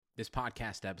This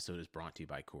podcast episode is brought to you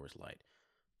by Coors Light.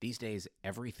 These days,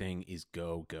 everything is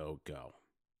go, go, go.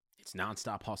 It's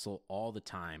nonstop hustle all the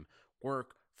time.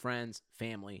 Work, friends,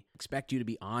 family expect you to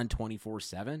be on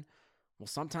 24/7. Well,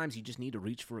 sometimes you just need to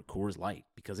reach for a Coors Light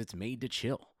because it's made to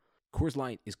chill. Coors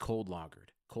Light is cold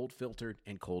lagered, cold filtered,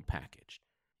 and cold packaged.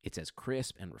 It's as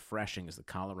crisp and refreshing as the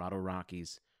Colorado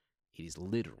Rockies. It is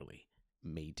literally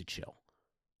made to chill.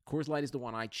 Coors Light is the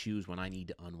one I choose when I need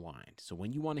to unwind. So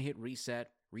when you want to hit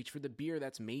reset, reach for the beer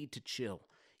that's made to chill.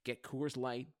 Get Coors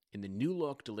Light in the new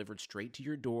look delivered straight to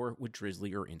your door with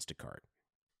Drizzly or Instacart.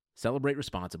 Celebrate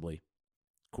responsibly.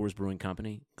 Coors Brewing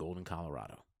Company, Golden,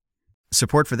 Colorado.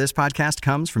 Support for this podcast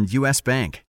comes from U.S.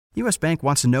 Bank. U.S. Bank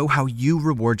wants to know how you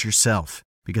reward yourself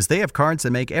because they have cards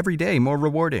that make every day more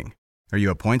rewarding. Are you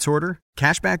a points hoarder,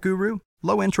 cashback guru,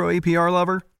 low intro APR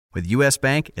lover? With U.S.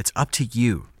 Bank, it's up to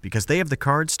you because they have the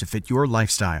cards to fit your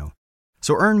lifestyle.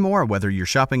 So earn more whether you're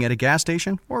shopping at a gas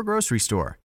station or a grocery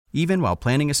store, even while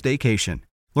planning a staycation.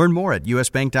 Learn more at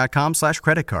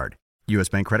usbank.com/creditcard. U.S.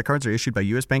 Bank credit cards are issued by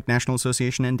U.S. Bank National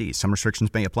Association ND. Some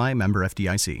restrictions may apply. Member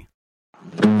FDIC.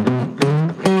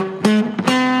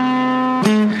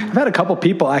 I've had a couple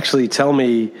people actually tell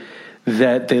me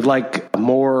that they like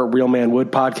more Real Man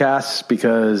Wood podcasts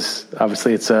because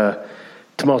obviously it's a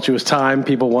tumultuous time.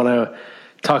 People want to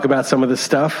talk about some of this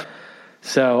stuff.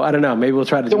 So I don't know. Maybe we'll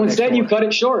try to do it. So instead, you cut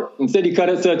it short. Instead, you cut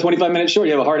it to 25 minutes short.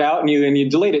 You have a hard out, and you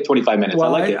delayed it 25 minutes.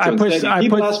 Well, I like it. So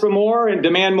people ask for more and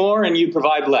demand more, and you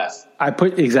provide less.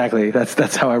 Exactly.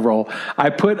 That's how I roll. I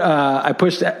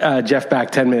pushed Jeff back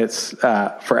 10 minutes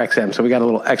for XM, so we got a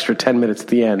little extra 10 minutes at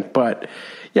the end. But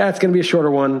yeah, it's going to be a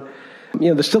shorter one. You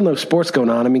know, there's still no sports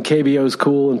going on. I mean, KBO is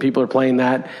cool, and people are playing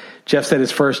that. Jeff said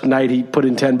his first night he put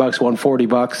in $10, won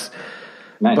 $40.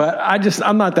 Nice. But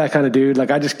I'm not that kind of dude.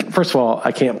 First of all,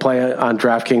 I can't play on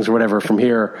DraftKings or whatever from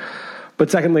here.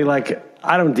 But secondly,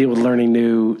 I don't deal with learning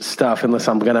new stuff unless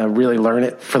I'm going to really learn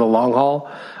it for the long haul.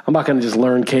 I'm not going to just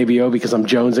learn KBO because I'm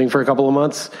jonesing for a couple of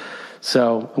months.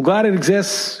 So I'm glad it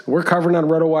exists. We're covering on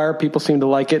RotoWire. People seem to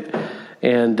like it.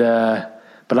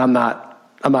 But I'm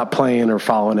not playing or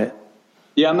following it.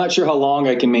 Yeah, I'm not sure how long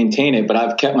I can maintain it, but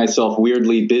I've kept myself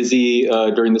weirdly busy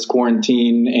during this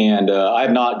quarantine, and I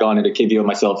have not gone into KBO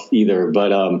myself either.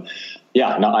 But I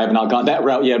have not gone that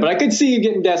route yet. But I could see you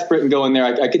getting desperate and going there.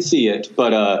 I could see it,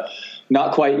 but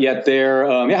not quite yet there.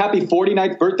 Happy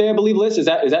 49th birthday, I believe, Liss. Is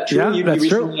that true? Yeah, that's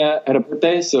true. Recently had a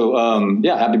birthday, so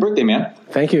happy birthday, man.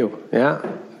 Thank you. Yeah,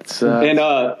 that's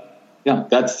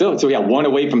still one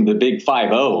away from the big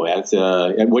 5-0. That's what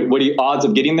are the odds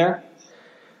of getting there?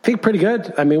 I think pretty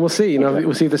good. I mean, we'll see.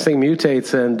 We'll see if this thing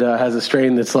mutates and has a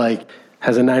strain that's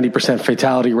has a 90%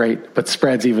 fatality rate, but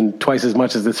spreads even twice as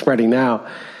much as it's spreading now.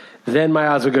 Then my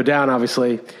odds would go down,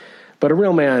 obviously. But a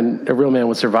real man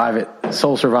would survive it.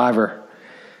 Sole survivor.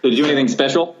 Did you do anything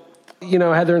special?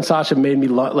 Heather and Sasha made me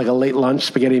a late lunch,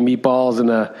 spaghetti and meatballs and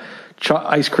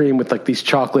ice cream with these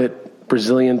chocolate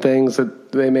Brazilian things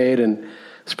that they made, and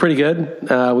it's pretty good.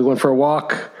 We went for a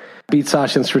walk. Beat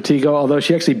Sasha in Stratego, although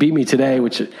she actually beat me today,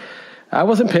 which I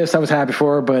wasn't pissed. I was happy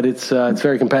for her, but it's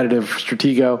very competitive for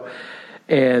Stratego,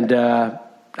 and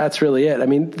that's really it. I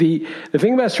mean, the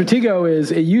thing about Stratego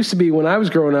is it used to be when I was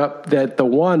growing up that the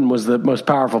 1 was the most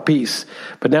powerful piece,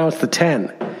 but now it's the 10,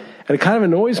 and it kind of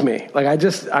annoys me. I'm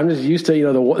just used to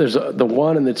there's the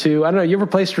 1 and the 2. I don't know. You ever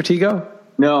play Stratego?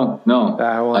 No. I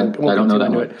don't know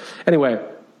that one. Anyway.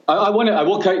 I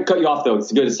will cut you off, though. It's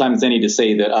as good a time as any to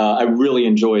say that I really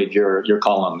enjoyed your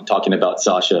column talking about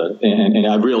Sasha, and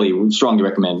I really strongly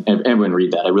recommend everyone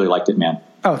read that. I really liked it, man.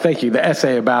 Oh, thank you. The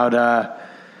essay about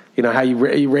how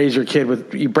you raise your kid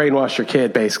you brainwash your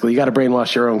kid, basically. You got to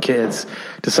brainwash your own kids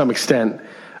to some extent.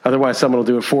 Otherwise, someone will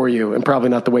do it for you, and probably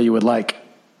not the way you would like.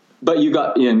 But you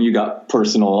got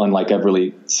personal, unlike I've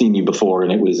really seen you before,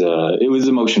 and it was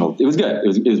emotional. It was good.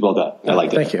 It was well done. I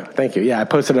liked it. Thank you. Yeah, I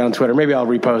posted it on Twitter. Maybe I'll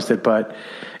repost it, but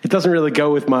it doesn't really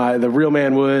go with the Real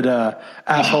Man Wood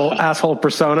asshole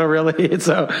persona. Really, it's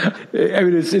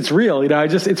real.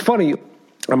 It's funny.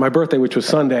 On my birthday, which was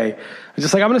Sunday, I was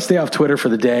just I'm going to stay off Twitter for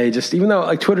the day. Just even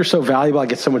though Twitter's so valuable, I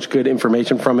get so much good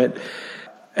information from it,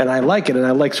 and I like it, and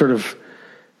I like sort of.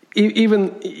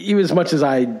 Even as much as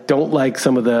I don't like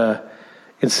some of the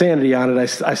insanity on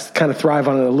it, I kind of thrive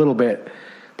on it a little bit.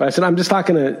 But I said, I'm just not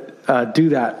going to do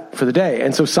that for the day.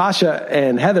 And so Sasha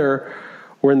and Heather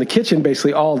were in the kitchen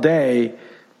basically all day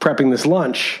prepping this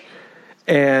lunch.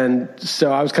 And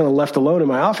so I was kind of left alone in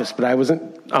my office, but I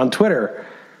wasn't on Twitter.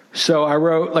 So I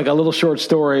wrote a little short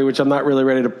story, which I'm not really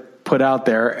ready to put out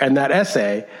there. And that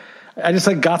essay, I just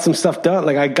got some stuff done.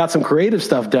 I got some creative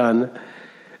stuff done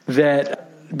that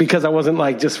because I wasn't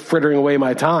just frittering away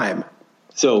my time.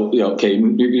 So, okay,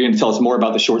 you're going to tell us more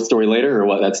about the short story later, or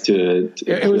what?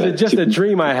 It was just a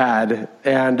dream I had,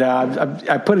 and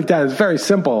I put it down. It's very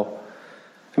simple.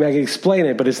 I mean, I can explain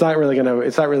it, but it's not really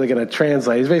gonna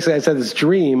translate. It's basically, I said this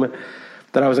dream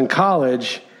that I was in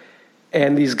college,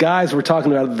 and these guys were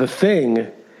talking about the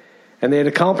thing, and they had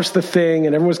accomplished the thing,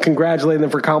 and everyone was congratulating them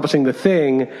for accomplishing the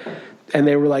thing, and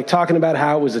they were like talking about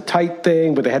how it was a tight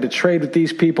thing, but they had to trade with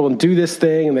these people and do this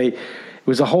thing, and it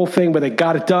was a whole thing, but they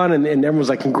got it done, and everyone was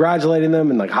like congratulating them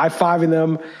and like high-fiving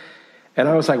them, and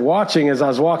I was like watching as I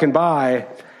was walking by,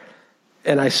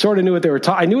 and I sort of knew what they were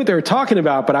I knew what they were talking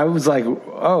about, but I was like,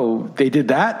 oh, they did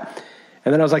that?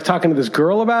 And then I was like talking to this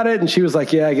girl about it, and she was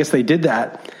like, yeah, I guess they did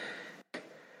that.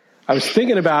 I was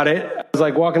thinking about it. I was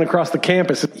like walking across the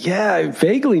campus. Yeah,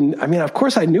 vaguely. I mean, of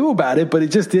course I knew about it, but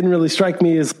it just didn't really strike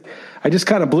me as, I just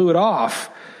kind of blew it off.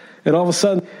 And all of a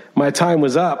sudden, my time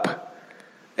was up,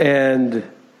 and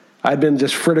I'd been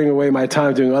just frittering away my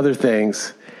time doing other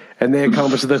things, and they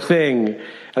accomplished the thing.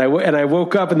 And I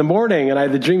woke up in the morning,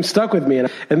 and the dream stuck with me.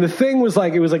 And the thing was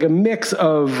like, it was like a mix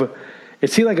of, it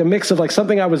seemed like a mix of like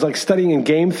something I was like studying in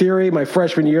game theory my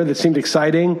freshman year that seemed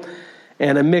exciting,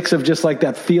 and a mix of just like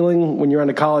that feeling when you're on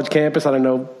a college campus. I don't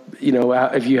know,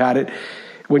 if you had it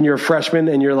when you're a freshman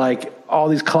and you're like all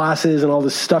these classes and all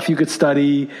this stuff you could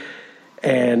study,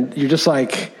 and you're just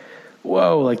like,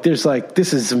 whoa, like there's like,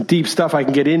 this is some deep stuff I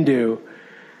can get into.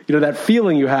 That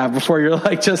feeling you have before you're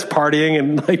like just partying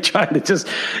and like trying to just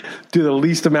do the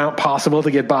least amount possible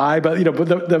to get by. But,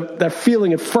 but that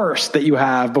feeling at first that you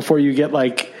have before you get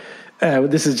like,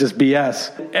 this is just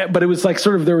BS. But it was like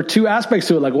sort of, there were two aspects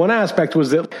to it. Like one aspect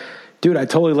was that, dude, I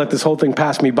totally let this whole thing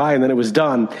pass me by, and then it was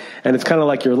done. And it's kind of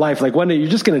like your life. Like one day you're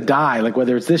just going to die. Like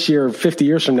whether it's this year or 50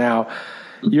 years from now,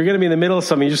 you're going to be in the middle of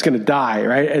something. You're just going to die.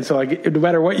 Right. And so like, no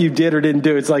matter what you did or didn't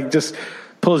do, it's like just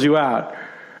pulls you out.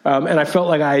 And I felt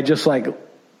like I just like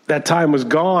that time was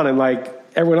gone, and like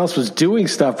everyone else was doing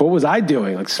stuff. What was I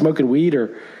doing? Like smoking weed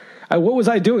what was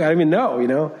I doing? I didn't even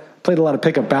know, Played a lot of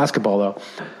pickup basketball though.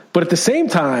 But at the same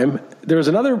time, there was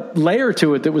another layer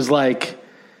to it that was like,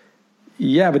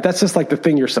 yeah, but that's just like the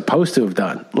thing you're supposed to have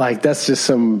done. Like that's just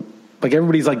like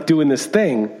everybody's like doing this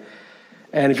thing.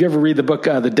 And if you ever read the book,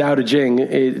 the Tao Te Ching,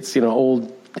 it's,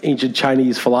 old ancient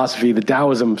Chinese philosophy, the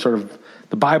Taoism sort of,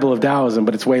 the Bible of Taoism,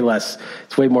 but it's way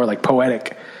more like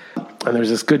poetic. And there's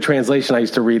this good translation I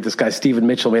used to read. This guy, Stephen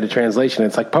Mitchell, made a translation.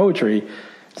 It's like poetry,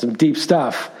 some deep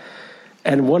stuff.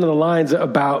 And one of the lines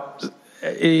about,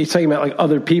 he's talking about like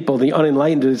other people, the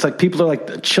unenlightened. It's like people are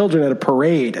like children at a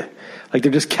parade. Like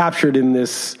they're just captured in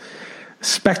this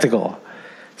spectacle.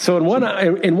 So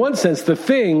in one sense, the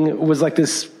thing was like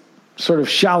this sort of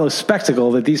shallow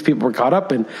spectacle that these people were caught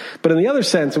up in. But in the other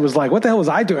sense, it was like, what the hell was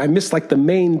I doing? I missed like the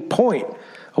main point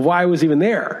of why I was even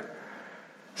there.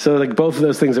 So like both of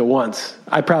those things at once.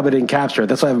 I probably didn't capture it.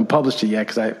 That's why I haven't published it yet.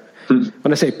 Because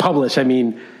when I say publish, I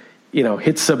mean,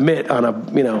 hit submit on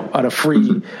a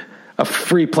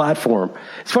free platform.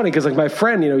 It's funny because like my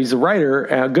friend, he's a writer,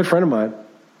 a good friend of mine,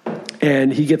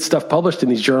 and he gets stuff published in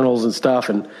these journals and stuff,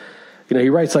 and he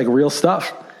writes like real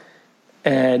stuff.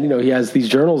 And, he has these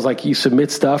journals, like you submit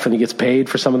stuff and he gets paid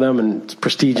for some of them, and it's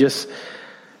prestigious.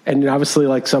 And obviously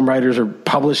like some writers are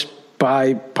published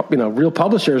by, real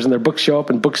publishers, and their books show up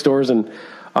in bookstores and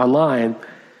online.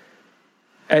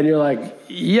 And you're like,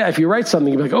 yeah, if you write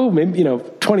something, you're like, oh, maybe,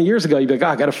 20 years ago, you'd be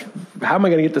like, how am I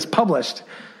going to get this published?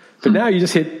 But now you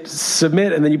just hit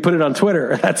submit and then you put it on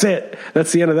Twitter. That's it.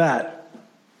 That's the end of that.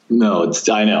 No,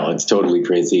 I know it's totally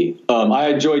crazy. I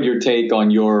enjoyed your take on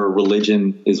your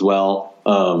religion as well,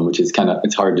 which is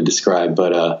it's hard to describe,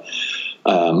 but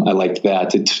I liked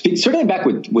that. Circling back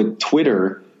with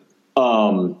Twitter,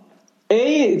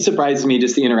 it surprises me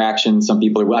just the interaction. Some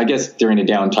people are, I guess they're in a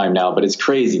downtime now, but it's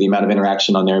crazy the amount of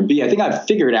interaction on there. And B, I think I've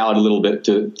figured out a little bit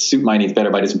to suit my needs better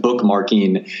by just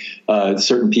bookmarking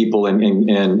certain people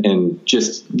and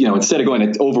just, instead of going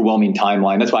an overwhelming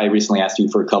timeline. That's why I recently asked you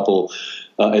for a couple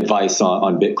advice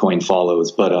on Bitcoin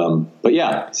follows, but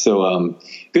yeah, so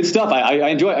good stuff. I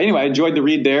enjoyed the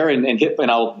read there,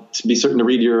 and I'll be certain to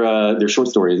read your short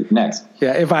story next.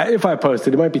 Yeah, if I post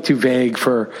it might be too vague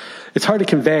it's hard to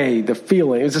convey the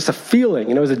feeling. It was just a feeling,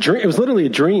 it was a dream. It was literally a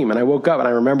dream, and I woke up and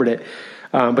I remembered it.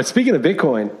 But speaking of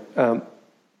Bitcoin,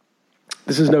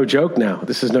 this is no joke now.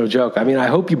 This is no joke. I mean, I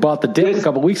hope you bought the dip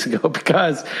a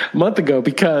month ago,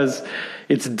 because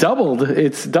it's doubled.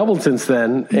 It's doubled since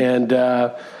then. And,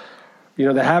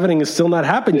 the halving has still not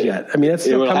happened yet. I mean, that's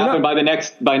still coming up.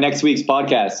 By next week's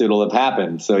podcast. It'll have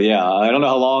happened. So yeah, I don't know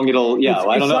how long it'll,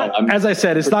 I don't know. As I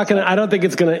said, it's not going to, I don't think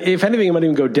it's going to, if anything, it might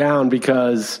even go down,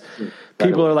 because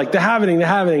people are like the halving,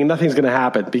 and nothing's going to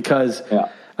happen because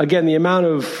again, the amount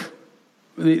of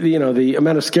the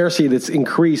amount of scarcity that's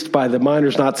increased by the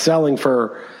miners not selling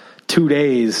for 2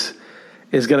 days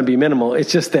is going to be minimal.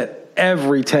 It's just that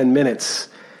every 10 minutes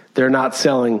they're not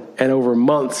selling, and over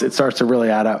months it starts to really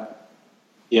add up.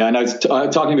 Yeah, and I was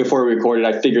talking before we recorded.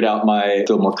 I figured out I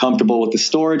feel more comfortable with the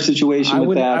storage situation.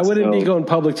 I wouldn't be going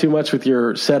public too much with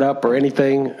your setup or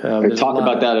anything. Talk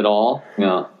about that at all?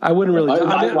 Yeah, I wouldn't really.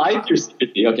 I like your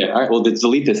secrecy. Okay, all right. Well, let's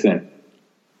delete this then.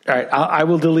 All right, I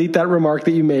will delete that remark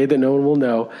that you made that no one will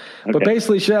know. Okay. But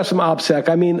basically, you should have some OPSEC.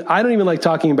 I mean, I don't even like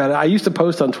talking about it. I used to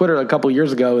post on Twitter a couple of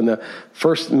years ago in the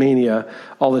first mania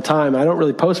all the time. I don't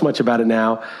really post much about it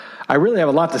now. I really have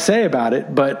a lot to say about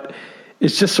it, but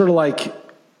it's just sort of like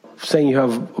saying you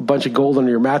have a bunch of gold under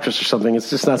your mattress or something.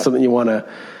 It's just not something you want to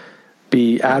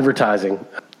be advertising.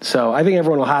 So I think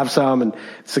everyone will have some, and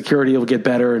security will get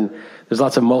better, and there's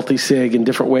lots of multi-sig and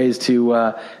different ways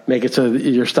to make it so that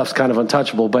your stuff's kind of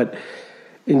untouchable. But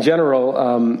in general,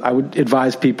 I would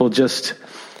advise people just,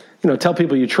 tell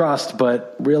people you trust,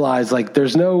 but realize like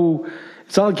it's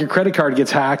not like your credit card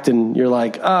gets hacked and you're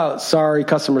like, oh, sorry,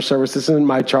 customer service, this isn't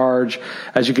my charge.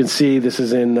 As you can see, this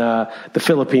is in the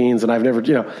Philippines, and I've never,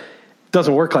 it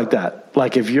doesn't work like that.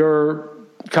 Like if you're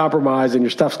compromised and your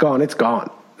stuff's gone, it's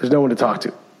gone. There's no one to talk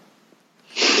to.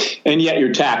 And yet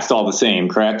you're taxed all the same,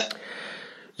 correct?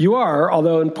 You are,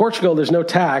 although in Portugal there's no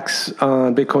tax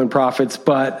on Bitcoin profits,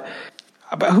 but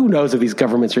who knows if these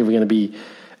governments are even going to be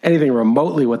anything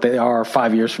remotely what they are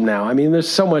 5 years from now. I mean, there's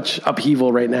so much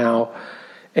upheaval right now,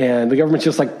 and the government's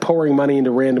just like pouring money into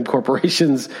random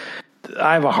corporations.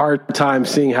 I have a hard time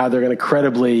seeing how they're going to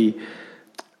credibly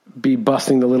be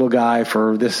busting the little guy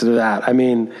for this or that. I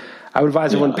mean, I would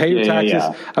advise everyone pay your taxes.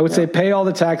 Yeah. I would say pay all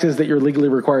the taxes that you're legally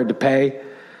required to pay.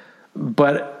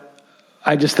 But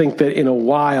I just think that in a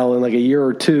while, in like a year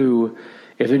or two,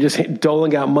 if they're just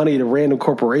doling out money to random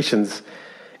corporations,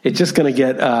 it's just going to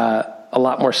get a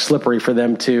lot more slippery for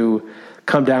them to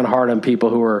come down hard on people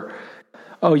who are,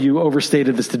 oh, you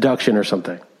overstated this deduction or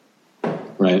something.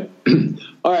 Right.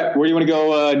 All right. Where do you want to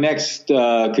go next?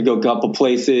 Could go a couple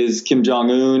places. Kim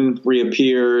Jong-un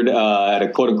reappeared at a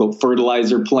quote-unquote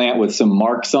fertilizer plant with some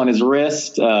marks on his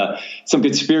wrist. Some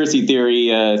conspiracy theory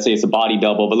say it's a body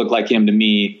double, but looked like him to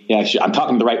me. Yeah, I'm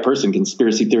talking to the right person,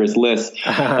 conspiracy theorist Liss.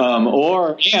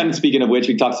 And speaking of which,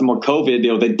 we talked some more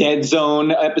COVID, the Dead Zone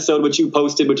episode, which you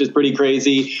posted, which is pretty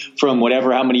crazy from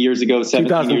how many years ago,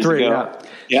 17 years ago.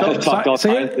 Yeah. Here's what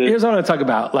I want to talk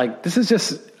about. Like, this is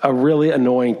just a really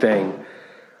annoying thing.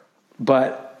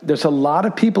 But there's a lot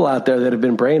of people out there that have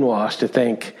been brainwashed to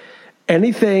think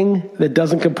anything that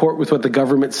doesn't comport with what the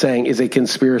government's saying is a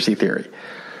conspiracy theory.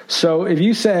 So if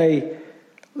you say,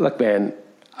 look, man,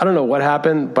 I don't know what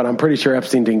happened, but I'm pretty sure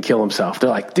Epstein didn't kill himself.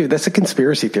 They're like, dude, that's a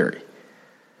conspiracy theory.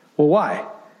 Well, why?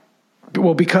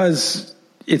 Well, because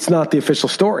it's not the official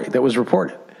story that was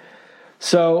reported.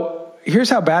 So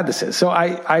here's how bad this is. So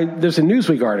there's a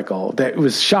Newsweek article that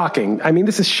was shocking. I mean,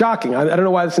 this is shocking. I don't know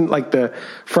why this isn't like the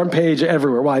front page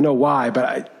everywhere. Well, I know why,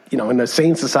 but in a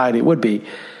sane society it would be.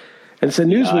 And it's a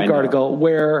Newsweek article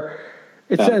where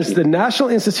it says the National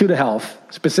Institute of Health,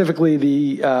 specifically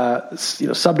the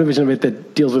subdivision of it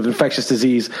that deals with infectious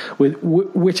disease,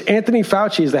 which Anthony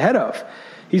Fauci is the head of.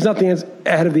 He's not the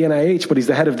head of the NIH, but he's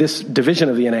the head of this division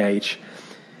of the NIH.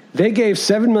 They gave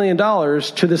 $7 million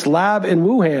to this lab in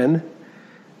Wuhan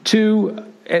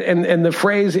and the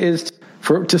phrase is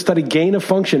to study gain of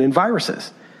function in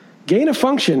viruses. Gain of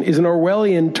function is an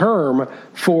Orwellian term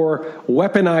for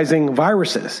weaponizing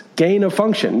viruses. Gain of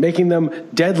function, making them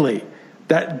deadly.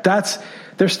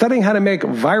 They're studying how to make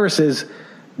viruses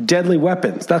deadly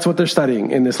weapons. That's what they're studying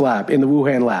in this lab, in the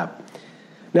Wuhan lab.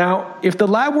 Now, if the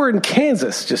lab were in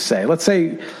Kansas, let's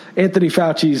say Anthony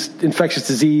Fauci's infectious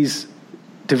disease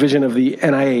division of the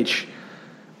NIH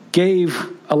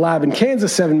gave a lab in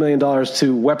Kansas $7 million to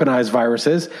weaponize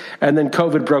viruses, and then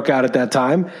COVID broke out at that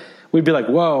time, we'd be like,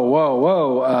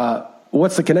 whoa,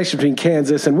 what's the connection between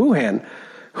Kansas and Wuhan?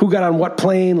 Who got on what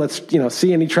plane? Let's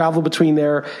see any travel between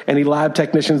there, any lab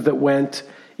technicians that went,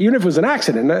 even if it was an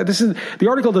accident. The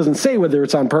article doesn't say whether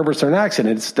it's on purpose or an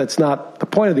accident. That's not the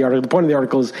point of the article. The point of the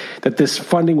article is that this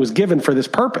funding was given for this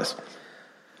purpose.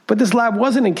 But this lab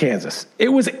wasn't in Kansas. It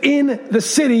was in the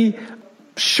city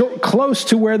close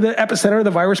to where the epicenter of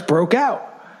the virus broke out.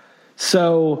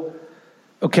 So,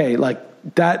 okay,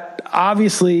 that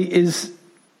obviously is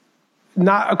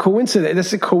not a coincidence.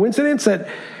 It's a coincidence that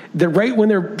right when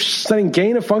they're studying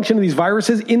gain of function of these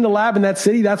viruses in the lab in that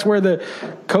city, that's where the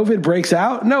COVID breaks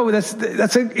out. No,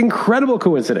 that's an incredible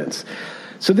coincidence.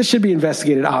 So this should be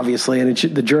investigated, obviously, and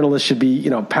the journalists should be,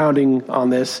 pounding on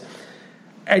this.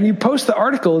 And you post the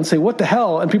article and say, what the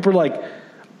hell? And people are like,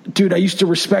 dude, I used to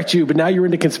respect you, but now you're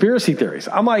into conspiracy theories.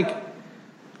 I'm like,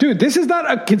 dude, this is not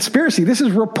a conspiracy. This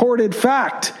is reported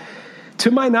fact.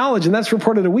 To my knowledge, and that's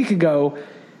reported a week ago,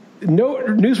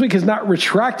 Newsweek has not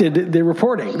retracted the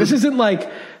reporting. This isn't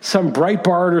like some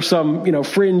Breitbart or some,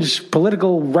 fringe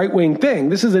political right-wing thing.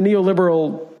 This is a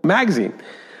neoliberal magazine.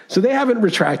 So they haven't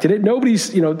retracted it. Nobody's,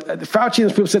 Fauci and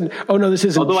those people said, oh, no, this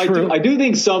isn't true. I do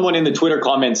think someone in the Twitter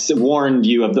comments warned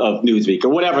you of Newsweek or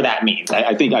whatever that means.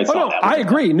 I think I saw that. I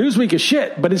agree. Newsweek is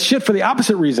shit, but it's shit for the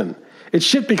opposite reason. It's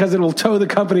shit because it'll toe the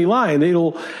company line.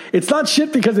 It's not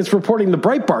shit because it's reporting the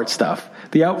Breitbart stuff,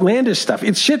 the outlandish stuff.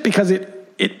 It's shit because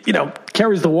it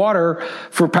carries the water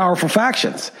for powerful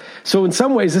factions. So in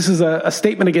some ways, this is a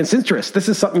statement against interest. This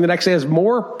is something that actually has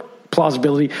more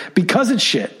plausibility because it's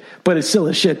shit. But it still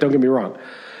is shit, don't get me wrong.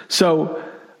 So,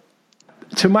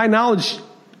 to my knowledge,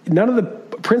 none of the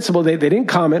principal, they didn't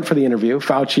comment for the interview,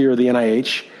 Fauci or the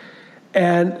NIH.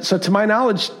 And so, to my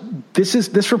knowledge,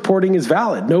 this reporting is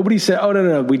valid. Nobody said, oh,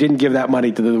 no, we didn't give that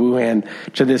money to the Wuhan,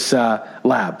 to this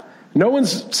lab. No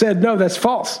one's said, no, that's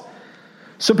false.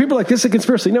 So people are like, this is a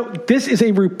conspiracy. No, this is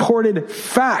a reported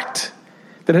fact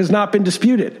that has not been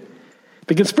disputed.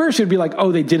 The conspiracy would be like,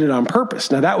 oh, they did it on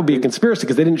purpose. Now, that would be a conspiracy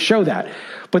because they didn't show that.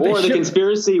 But the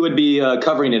conspiracy would be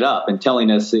covering it up and telling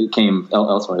us it came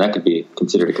elsewhere. That could be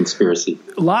considered a conspiracy.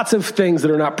 Lots of things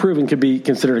that are not proven could be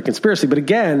considered a conspiracy. But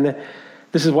again,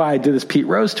 this is why I did this Pete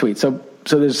Rose tweet. So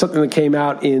there's something that came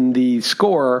out in the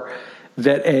Score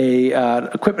that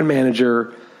a equipment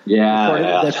manager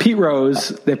reported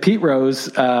that Pete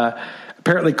Rose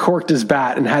apparently corked his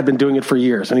bat and had been doing it for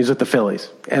years. And he's with the Phillies,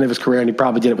 end of his career, and he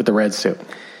probably did it with the Reds too.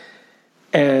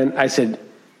 And I said,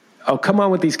 oh, come on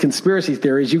with these conspiracy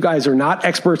theories. You guys are not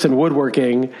experts in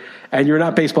woodworking, and you're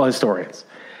not baseball historians.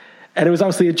 And it was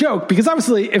obviously a joke, because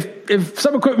obviously if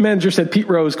some equipment manager said Pete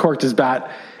Rose corked his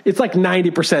bat, it's like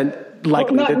 90%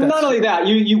 likely. Well, not only that,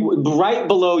 you right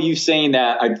below you saying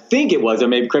that, I think it was, or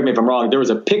maybe correct me if I'm wrong, there was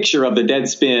a picture of the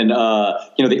Deadspin,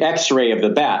 the X-ray of the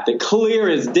bat that clear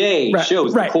as day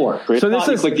shows the cork. Right? So this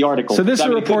is like the article. So this is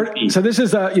a report. So this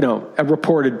is a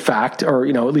reported fact, or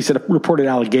at least a reported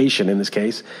allegation in this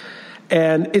case,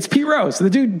 and it's Pete Rose. The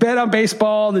dude bet on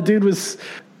baseball. The dude was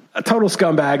a total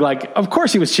scumbag. Like, of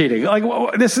course he was cheating. Like,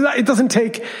 this is not, it doesn't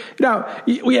take,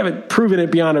 we haven't proven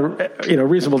it beyond a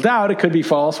reasonable doubt. It could be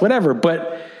false, whatever.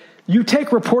 But you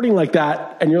take reporting like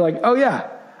that and you're like, oh yeah,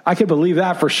 I can believe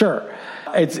that for sure.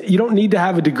 You don't need to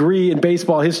have a degree in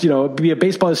baseball history, be a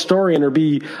baseball historian or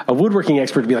be a woodworking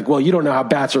expert to be like, well, you don't know how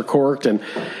bats are corked. And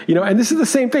this is the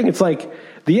same thing. It's like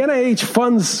the NIH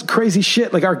funds crazy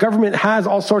shit. Like, our government has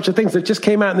all sorts of things that just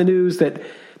came out in the news that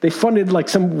they funded like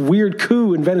some weird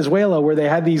coup in Venezuela where they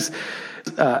had these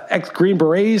ex-Green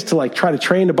Berets to like try to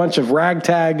train a bunch of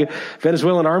ragtag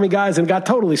Venezuelan army guys, and got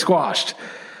totally squashed.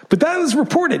 But that was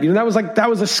reported. That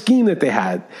was a scheme that they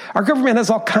had. Our government has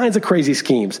all kinds of crazy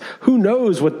schemes. Who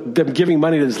knows what them giving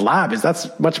money to this lab is? That's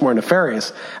much more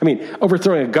nefarious. I mean,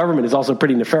 overthrowing a government is also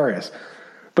pretty nefarious.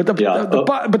 But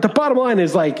the bottom line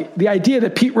is, like, the idea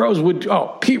that Pete Rose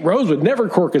would never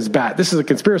cork his bat. This is a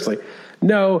conspiracy.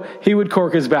 No, he would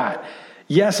cork his bat.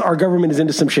 Yes, our government is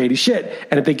into some shady shit.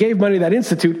 And if they gave money to that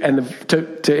institute and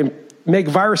to make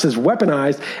viruses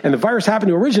weaponized, and the virus happened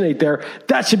to originate there,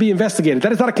 that should be investigated.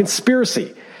 That is not a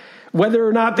conspiracy. Whether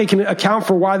or not they can account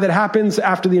for why that happens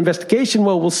after the investigation,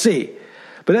 well, we'll see.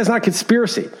 But that's not a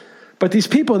conspiracy. But these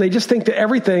people, they just think that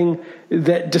everything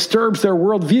that disturbs their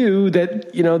worldview,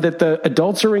 that the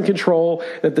adults are in control,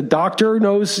 that the doctor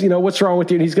knows, what's wrong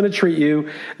with you and he's going to treat you,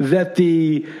 that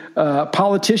the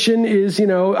politician is,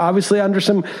 obviously under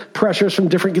some pressures from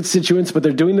different constituents, but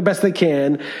they're doing the best they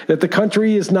can, that the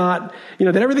country is not,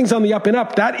 that everything's on the up and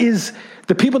up. That is,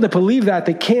 the people that believe that,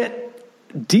 they can't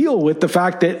deal with the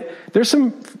fact that there's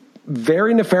some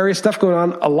very nefarious stuff going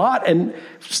on a lot. And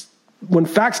when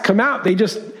facts come out, they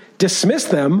just dismiss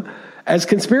them as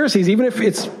conspiracies, even if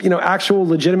it's, actual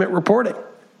legitimate reporting.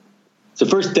 So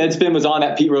first, Deadspin was on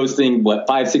that Pete Rose thing,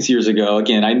 5-6 years ago.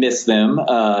 Again, I miss them,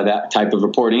 that type of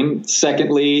reporting.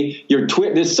 Secondly, your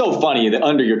it's so funny that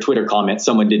under your Twitter comment,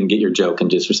 someone didn't get your joke and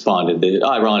just responded.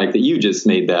 Ironic that you just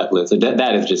made that list.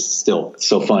 That is just still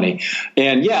so funny.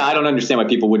 And yeah, I don't understand why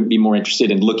people wouldn't be more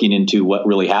interested in looking into what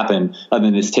really happened other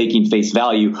than this taking face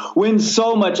value, when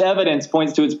so much evidence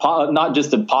points to its not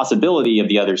just the possibility of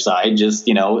the other side, just,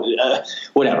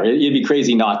 whatever. It'd be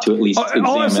crazy not to at least examine.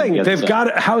 All I'm saying, they've got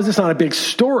it. How is this not a big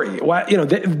story? Why,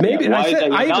 maybe. Not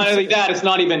only that, it's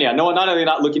not even. Not only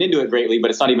not looking into it greatly, but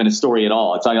it's not even a story at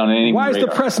all. It's not on anything. Why is the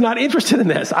press not interested in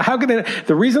this? How can they?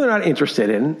 The reason they're not interested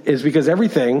in is because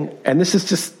everything, and this is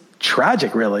just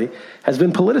tragic, really, has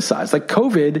been politicized. Like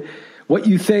COVID what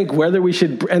you think, whether we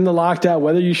should end the lockdown,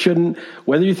 whether you shouldn't,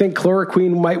 whether you think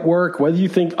chloroquine might work, whether you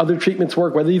think other treatments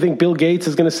work, whether you think Bill Gates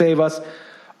is going to save us.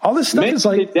 All this stuff is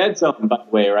like dead zone, by the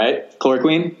way, right?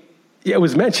 Chloroquine. Yeah, it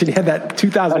was mentioned. He had that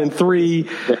 2003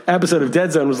 episode of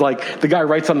Dead Zone was like, the guy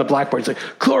writes on the blackboard, he's like,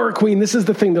 chloroquine, this is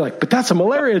the thing. They're like, but that's a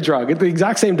malaria drug. It's the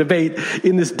exact same debate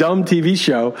in this dumb TV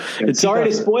show. Sorry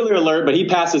to spoiler alert, but he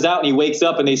passes out and he wakes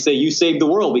up and they say, you saved the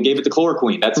world. We gave it to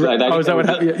chloroquine. That's right. Is that what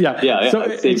happened? Yeah. So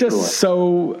it's just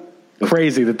so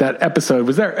crazy that episode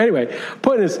was there. Anyway,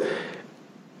 point is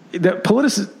that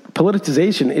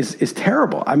politicization is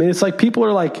terrible. I mean, it's like people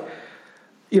are like,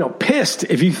 pissed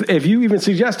if you even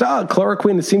suggest,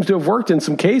 chloroquine, it seems to have worked in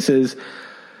some cases.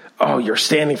 Oh, you're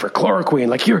standing for chloroquine.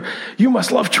 Like you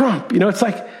must love Trump. It's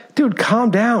like, dude, calm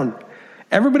down.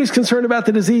 Everybody's concerned about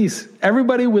the disease.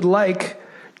 Everybody would like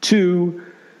to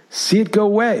see it go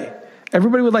away.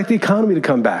 Everybody would like the economy to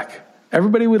come back.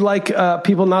 Everybody would like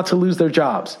people not to lose their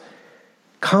jobs.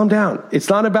 Calm down. It's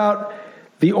not about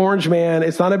the orange man.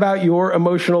 It's not about your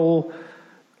emotional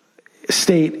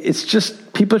state. It's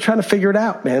just people are trying to figure it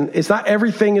out, man. It's not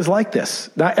everything is like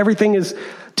this. Not everything is,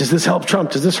 does this help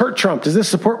Trump? Does this hurt Trump? Does this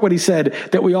support what he said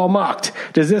that we all mocked?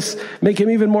 Does this make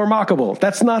him even more mockable?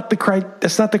 That's not the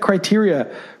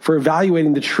criteria for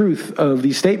evaluating the truth of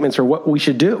these statements or what we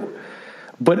should do.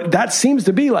 But that seems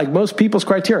to be like most people's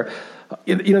criteria.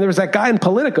 There was that guy in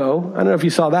Politico. I don't know if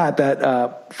you saw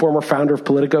that former founder of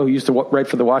Politico who used to write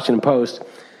for the Washington Post.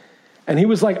 And he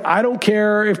was like, I don't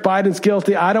care if Biden's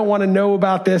guilty. I don't want to know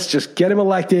about this. Just get him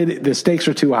elected. The stakes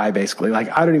are too high, basically.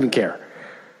 Like, I don't even care.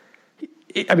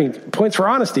 I mean, points for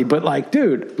honesty, but like,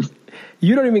 dude,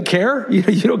 you don't even care.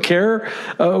 You don't care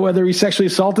whether he sexually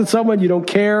assaulted someone. You don't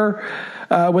care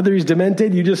whether he's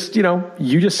demented. You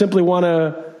just simply want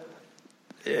to,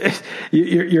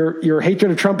 your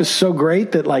hatred of Trump is so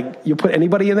great that like you put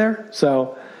anybody in there.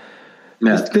 So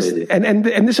this and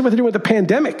this is what they're doing with the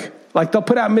pandemic. Like they'll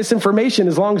put out misinformation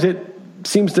as long as it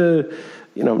seems to,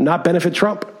 not benefit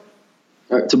Trump.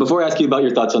 All right, so before I ask you about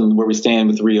your thoughts on where we stand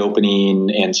with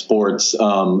reopening and sports,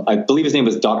 I believe his name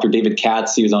was Dr. David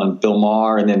Katz. He was on Bill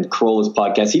Maher and then Carolla's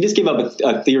podcast. He just gave up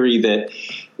a theory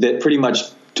that pretty much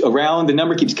around the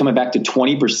number keeps coming back to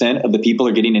 20% of the people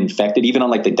are getting infected, even on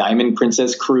like the Diamond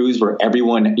Princess cruise where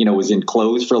everyone, was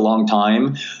enclosed for a long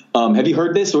time. Have you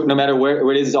heard this? No matter where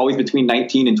it is, it's always between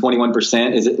 19 and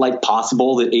 21%. Is it like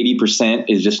possible that 80%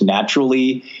 is just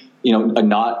naturally,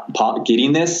 not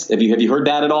getting this? Have you heard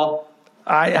that at all?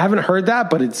 I haven't heard that,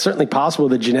 but it's certainly possible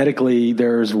that genetically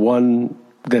there's something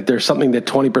that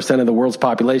 20% of the world's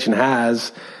population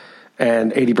has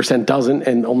and 80% doesn't,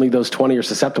 and only those 20 are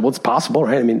susceptible. It's possible,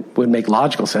 right? I mean, it would make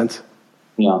logical sense.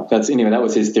 Yeah, that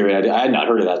was his theory. I had not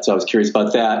heard of that, so I was curious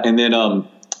about that. And then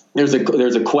there's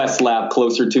a Quest lab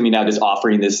closer to me now just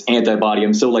offering this antibody.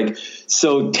 I'm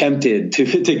so tempted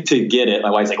to get it.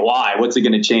 My wife's like, why? What's it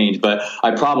going to change? But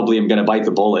I probably am going to bite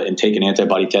the bullet and take an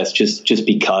antibody test just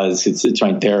because it's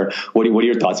right there. What are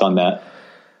your thoughts on that?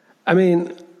 I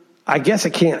mean, I guess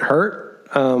it can't hurt.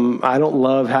 I don't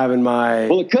love having my.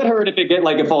 Well, it could hurt if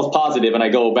it falls positive and I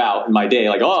go about my day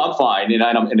like, oh, I'm fine,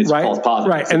 and it's right, false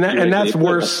positive. Right, and that's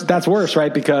worse. That's worse,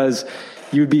 right? Because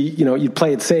you'd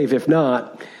play it safe if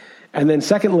not. And then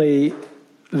secondly,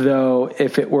 though,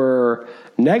 if it were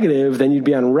negative, then you'd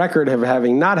be on record of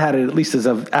having not had it at least as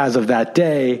of that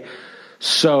day.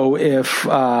 So if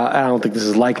I don't think this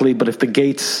is likely, but if the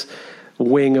Gates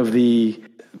wing of the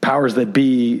powers that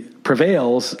be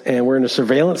prevails and we're in a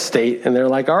surveillance state and they're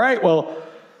like, all right, well,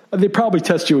 they probably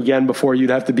test you again before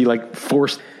you'd have to be like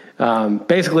forced.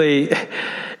 Basically,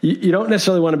 you don't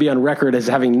necessarily want to be on record as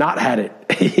having not had it.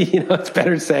 It's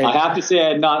better to say. I have to say I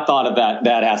had not thought of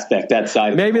that aspect, that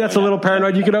side. Maybe that's a little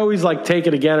paranoid. You could always like take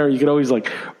it again, or you could always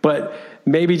but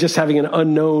maybe just having an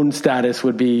unknown status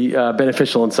would be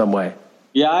beneficial in some way.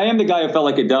 Yeah, I am the guy who felt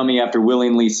like a dummy after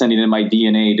willingly sending in my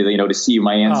DNA to see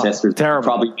my ancestors.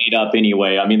 Probably made up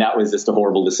anyway. I mean, that was just a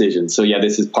horrible decision. So yeah,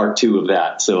 this is part 2 of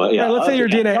that. So yeah, let's say your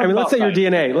DNA.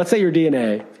 Let's say your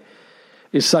DNA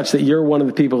is such that you're one of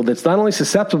the people that's not only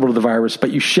susceptible to the virus,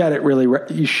 but you shed it really.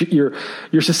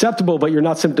 You're susceptible, but you're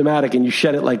not symptomatic, and you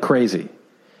shed it like crazy.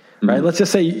 Right? Mm-hmm. Let's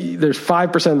just say there's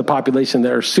 5% of the population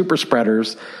that are super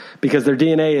spreaders because their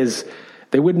DNA is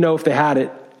they wouldn't know if they had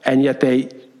it, and yet they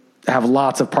have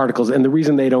lots of particles. And the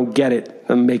reason they don't get it,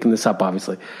 I'm making this up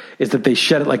obviously, is that they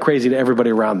shed it like crazy to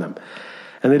everybody around them.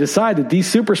 And they decide that these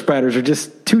super spreaders are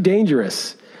just too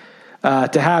dangerous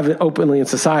to have it openly in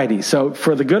society. So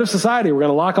for the good of society, we're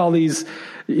going to lock all these,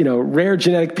 rare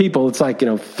genetic people. It's like,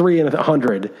 3 in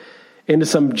 100 into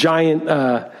some giant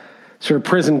sort of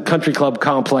prison country club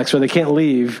complex where they can't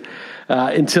leave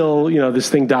until, this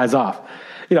thing dies off.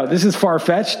 this is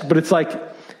far-fetched, but it's like,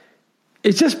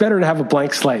 it's just better to have a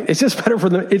blank slate. It's just better for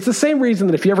them. It's the same reason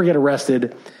that if you ever get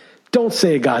arrested, don't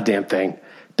say a goddamn thing.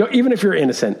 Even if you're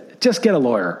innocent, just get a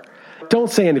lawyer. Don't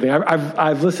say anything.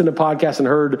 I've listened to podcasts and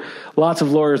heard lots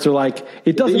of lawyers are like,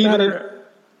 it doesn't matter.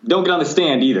 Don't get on the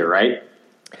stand either, right?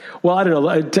 Well, I don't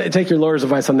know. Take your lawyer's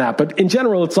advice on that. But in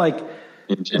general, it's like,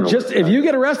 if you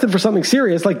get arrested for something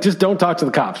serious, like just don't talk to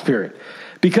the cops, period.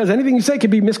 Because anything you say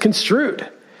could be misconstrued.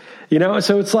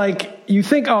 So it's like, you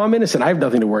think, oh, I'm innocent, I have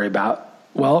nothing to worry about.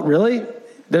 Well, really?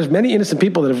 There's many innocent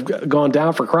people that have gone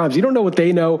down for crimes. You don't know what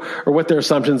they know or what their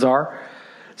assumptions are.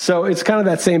 So it's kind of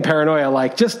that same paranoia,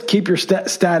 like just keep your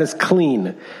status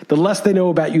clean. The less they know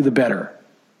about you, the better.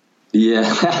 Yeah,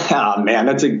 oh, man,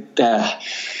 that's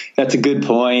a good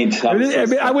point.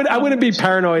 I wouldn't be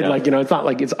paranoid. Yeah. It's not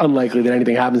like it's unlikely that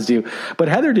anything happens to you. But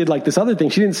Heather did like this other thing.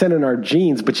 She didn't send in our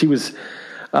genes, but she was.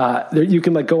 You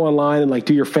can like go online and like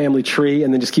do your family tree,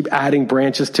 and then just keep adding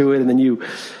branches to it, and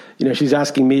then she's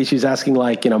asking me. She's asking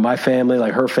like my family,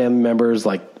 like her family members,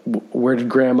 like where did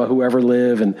grandma whoever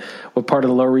live, and what part of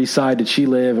the Lower East Side did she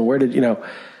live, and where did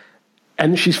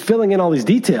and she's filling in all these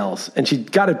details, and she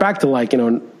got it back to like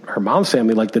her mom's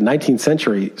family, like the 19th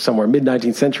century, somewhere mid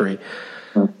 19th century,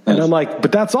 and I'm like,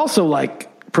 but that's also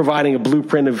like providing a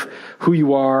blueprint of who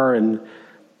you are and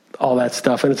all that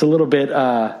stuff, and it's a little bit.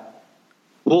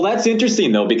 Well, that's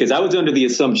interesting though, because I was under the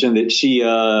assumption that she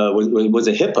was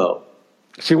a hippo.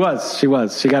 She was.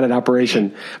 She got an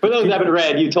operation. For those who haven't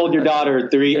read, you told your daughter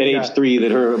at age 3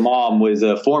 that her mom was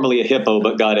formerly a hippo,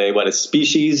 but got a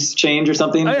species change or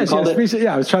something? Oh,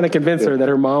 yeah, I was trying to convince her that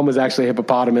her mom was actually a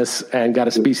hippopotamus and got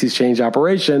a species change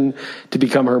operation to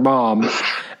become her mom.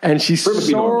 And she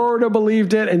sort of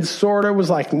believed it and sort of was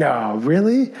like, no,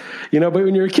 really? But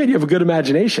when you're a kid, you have a good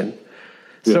imagination.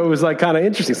 So it was like kind of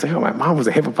interesting. It's like, oh, my mom was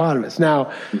a hippopotamus.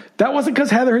 Now, that wasn't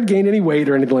because Heather had gained any weight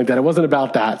or anything like that. It wasn't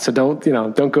about that. So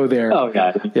don't go there. Oh,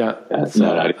 God. Yeah.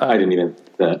 So, I didn't even,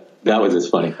 that was just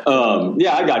funny.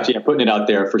 Yeah, I got you. I'm putting it out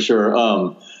there for sure.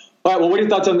 All right. Well, what are your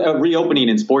thoughts on reopening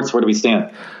in sports? Where do we stand?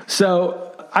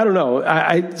 So I don't know.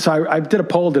 I did a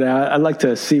poll today. I'd like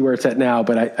to see where it's at now,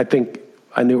 but I think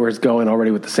I knew where it's going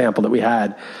already with the sample that we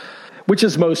had, which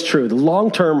is most true. The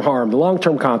long-term harm, the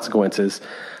long-term consequences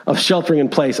of sheltering in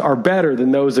place are better than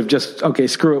those of just, okay,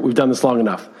 screw it, we've done this long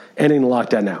enough, ending the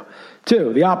lockdown now.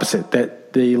 2, the opposite,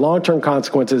 that the long-term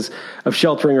consequences of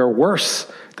sheltering are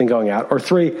worse than going out. Or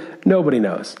 3, nobody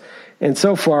knows. And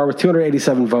so far, with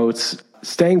 287 votes,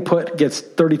 staying put gets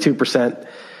 32%,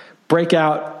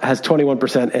 breakout has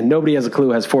 21%, and nobody has a clue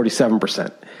has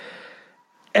 47%.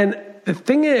 And the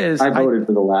thing is, I voted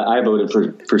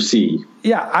for C.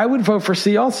 Yeah, I would vote for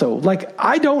C also. Like,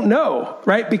 I don't know,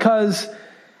 right? Because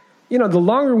the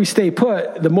longer we stay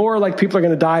put, the more like people are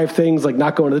going to die of things like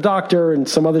not going to the doctor and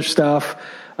some other stuff.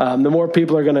 The more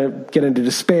people are going to get into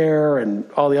despair and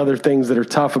all the other things that are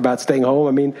tough about staying home.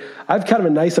 I mean, I've kind of a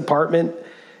nice apartment.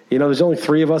 There's only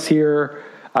 3 of us here.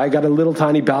 I got a little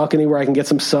tiny balcony where I can get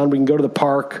some sun. We can go to the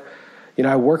park.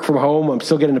 I work from home. I'm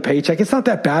still getting a paycheck. It's not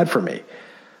that bad for me.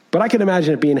 But I can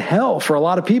imagine it being hell for a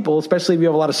lot of people, especially if you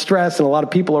have a lot of stress and a lot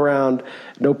of people around,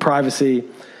 no privacy.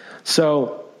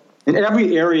 So, and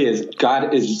every area is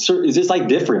just like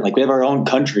different. Like we have our own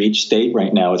country, each state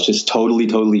right now. It's just totally,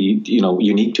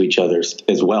 unique to each other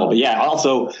as well. But yeah,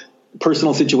 also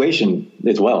personal situation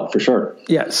as well, for sure.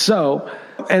 Yeah. So,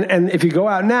 and if you go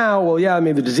out now, well, yeah, I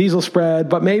mean, the disease will spread,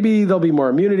 but maybe there'll be more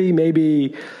immunity.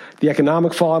 Maybe the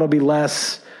economic fallout will be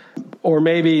less, or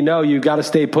maybe no, you got to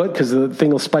stay put because the thing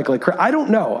will spike like crazy. I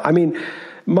don't know. I mean,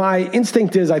 my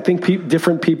instinct is I think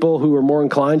different people who are more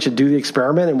inclined should do the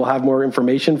experiment, and we'll have more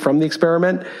information from the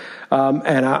experiment.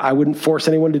 And I wouldn't force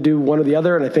anyone to do one or the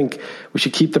other. And I think we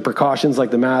should keep the precautions like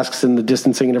the masks and the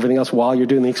distancing and everything else while you're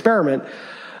doing the experiment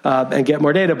and get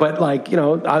more data. But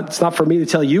it's not for me to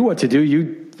tell you what to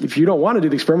do. If you don't want to do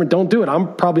the experiment, don't do it.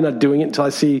 I'm probably not doing it until I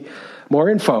see more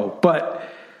info. But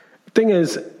the thing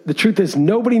is, the truth is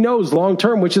nobody knows long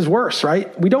term which is worse,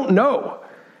 right? We don't know.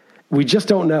 We just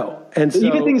don't know. And so,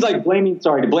 even things like blaming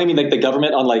like the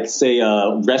government on like, say,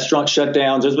 restaurant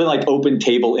shutdowns. There's been like open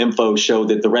table info show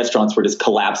that the restaurants were just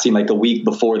collapsing like a week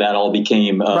before that all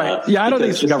became. Right. Yeah, I don't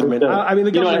think it's the government. I mean,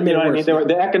 the government made it worse.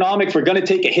 The economics were going to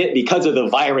take a hit because of the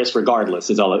virus regardless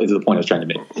is the point I was trying to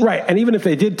make. Right. And even if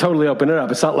they did totally open it up,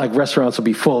 it's not like restaurants will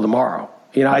be full tomorrow.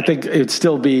 I think it'd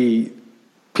still be,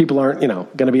 people aren't, going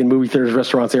to be in movie theaters,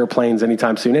 restaurants, airplanes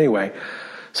anytime soon anyway.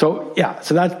 So, yeah,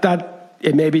 so that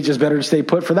it may be just better to stay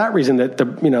put for that reason and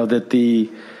I'm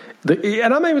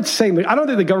not even saying, I don't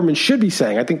think the government should be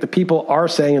saying, I think the people are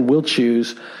saying and will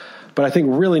choose, but I think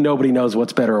really nobody knows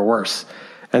what's better or worse.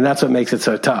 And that's what makes it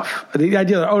so tough. The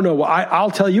idea that,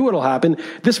 I'll tell you what'll happen.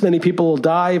 This many people will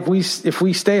die if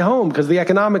we stay home because the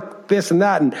economic this and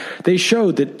that. And they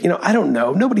showed that, I don't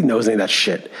know. Nobody knows any of that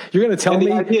shit. You're going to tell me.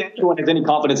 The idea anyone has any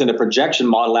confidence in a projection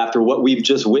model after what we've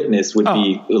just witnessed would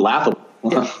be laughable.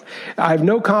 Yeah. I have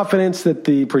no confidence that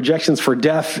the projections for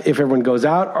death, if everyone goes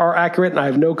out, are accurate. And I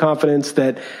have no confidence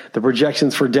that the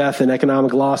projections for death and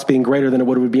economic loss being greater than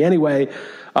what it would be anyway,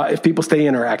 if people stay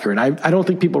in, are accurate. I don't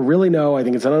think people really know. I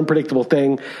think it's an unpredictable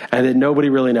thing and that nobody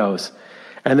really knows.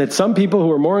 And that some people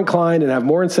who are more inclined and have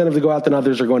more incentive to go out than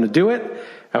others are going to do it.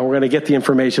 And we're going to get the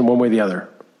information one way or the other.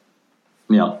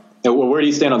 Yeah. Well, where do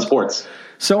you stand on sports?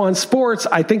 So on sports,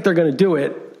 I think they're going to do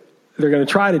it. They're going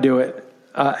to try to do it.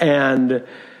 And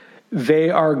they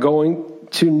are going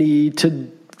to need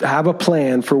to have a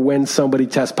plan for when somebody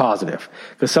tests positive,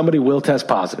 because somebody will test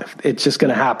positive. It's just going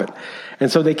to happen.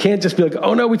 And so they can't just be like,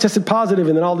 oh no, we tested positive.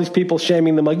 And then all these people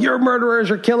shaming them like, you're murderers,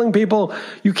 you're killing people.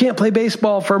 You can't play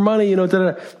baseball for money.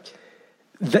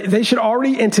 They should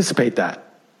already anticipate that.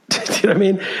 Do you know what I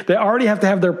mean? They already have to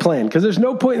have their plan, because there's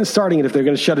no point in starting it if they're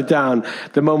going to shut it down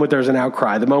the moment there's an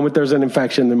outcry, the moment there's an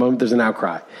infection, the moment there's an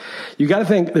outcry. You got to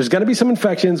think there's going to be some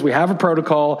infections. We have a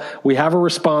protocol. We have a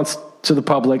response to the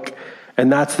public,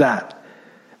 and that's that.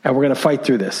 And we're going to fight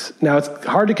through this. Now, it's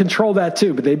hard to control that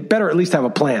too, but they better at least have a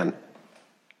plan.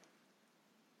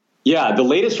 Yeah, the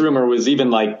latest rumor was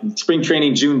even like spring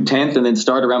training June 10th and then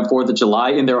start around 4th of July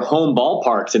in their home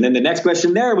ballparks. And then the next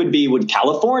question there would be, would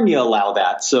California allow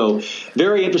that? So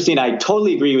very interesting. I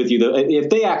totally agree with you.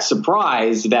 If they act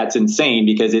surprised, that's insane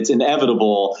because it's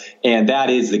inevitable. And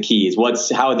that is the key is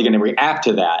how are they going to react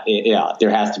to that? Yeah, there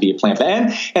has to be a plan for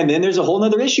that. And then there's a whole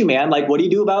other issue, man. Like, what do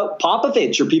you do about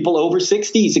Popovich or people over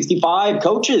 60, 65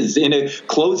 coaches in a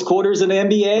closed quarters in the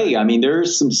NBA? I mean,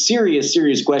 there's some serious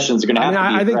questions that are going to have to be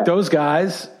addressed. I think those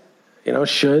guys,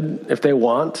 should, if they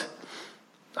want.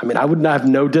 I mean, I would not have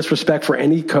no disrespect for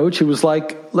any coach who was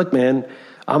like, look, man,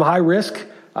 I'm high risk.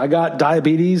 I got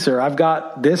diabetes or I've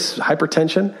got this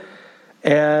hypertension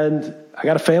and I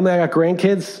got a family, I got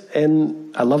grandkids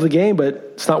and I love the game, but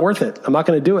it's not worth it. I'm not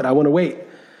going to do it. I want to wait.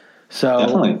 So,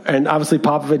 definitely. And obviously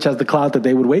Popovich has the clout that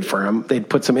they would wait for him. They'd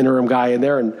put some interim guy in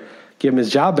there and give him his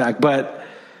job back. But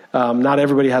not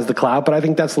everybody has the clout, but I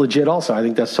think that's legit also. I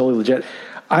think that's totally legit.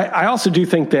 I also do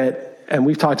think that, and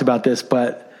we've talked about this,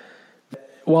 but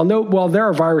while there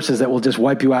are viruses that will just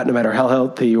wipe you out no matter how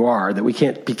healthy you are, that we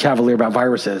can't be cavalier about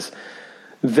viruses,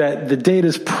 that the data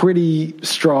is pretty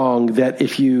strong that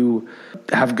if you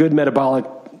have good metabolic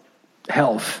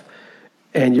health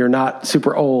and you're not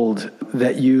super old,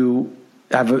 that you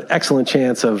have an excellent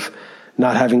chance of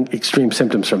not having extreme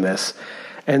symptoms from this.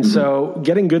 And so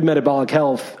getting good metabolic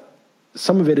health,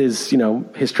 some of it is,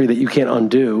 history that you can't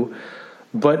undo,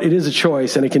 but it is a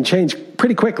choice and it can change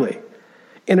pretty quickly.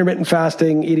 Intermittent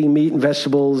fasting, eating meat and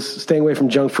vegetables, staying away from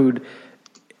junk food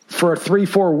for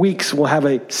 3-4 weeks will have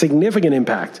a significant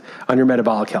impact on your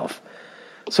metabolic health.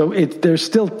 So there's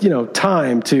still,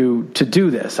 time to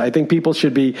do this. I think people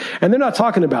should be, and they're not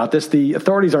talking about this. The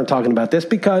authorities aren't talking about this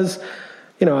because,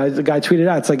 as the guy tweeted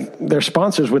out, it's like their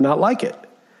sponsors would not like it.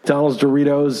 McDonald's,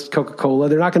 Doritos, Coca-Cola,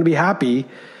 they're not going to be happy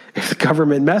if the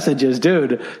government message is,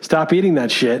 dude, stop eating that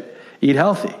shit, eat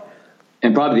healthy.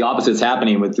 And probably the opposite is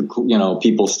happening with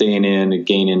people staying in and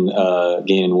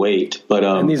gaining weight. But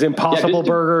and these impossible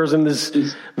burgers and this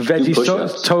veggie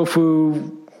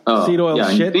tofu, seed oil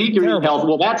shit. You think you're eating healthy.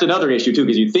 Well, that's another issue too,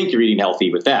 because you think you're eating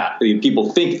healthy with that. I mean,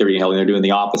 people think they're eating healthy, and they're doing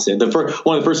the opposite.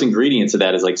 One of the first ingredients of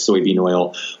that is like soybean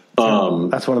oil.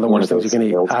 That's one of the worst things you can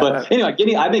eat. But anyway,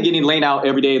 I've been getting laying out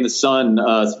every day in the sun,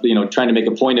 trying to make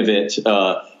a point of it.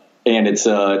 And it's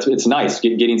nice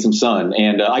getting some sun.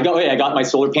 And I got my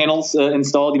solar panels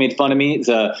installed. You made fun of me,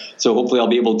 so hopefully I'll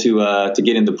be able to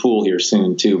get in the pool here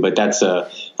soon too. But that's a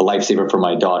lifesaver for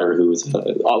my daughter, who is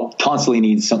constantly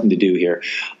needs something to do here.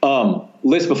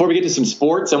 Liss, before we get to some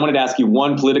sports, I wanted to ask you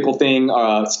one political thing.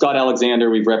 Scott Alexander,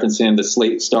 we've referenced him, the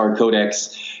Slate Star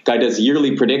Codex guy, does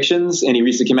yearly predictions, and he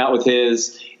recently came out with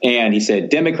his. And he said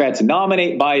Democrats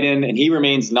nominate Biden, and he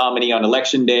remains nominee on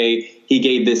Election Day. He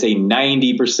gave this a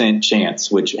 90% chance,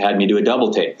 which had me do a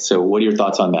double take. So what are your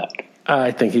thoughts on that?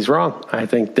 I think he's wrong. I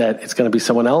think that it's going to be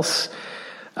someone else.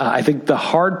 I think the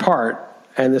hard part,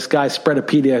 and this guy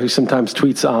Spreadopedia, who sometimes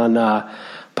tweets on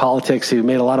politics, who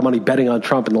made a lot of money betting on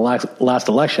Trump in the last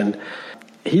election,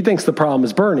 he thinks the problem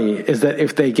is Bernie, is that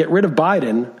if they get rid of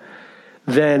Biden,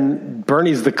 then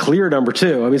Bernie's the clear number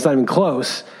 2. I mean, it's not even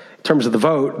close in terms of the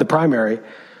vote, the primary.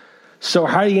 So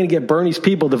how are you going to get Bernie's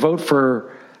people to vote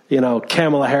for,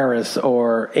 Kamala Harris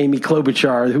or Amy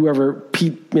Klobuchar, whoever,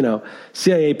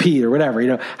 CIA Pete or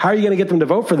whatever, how are you going to get them to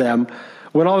vote for them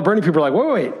When all the Bernie people are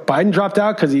like, wait, Biden dropped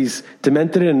out because he's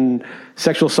demented and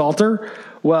sexual assaulter.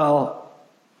 Well,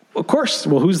 of course.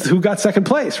 Well, who got second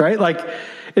place, right? Like,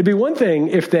 it'd be one thing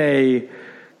if that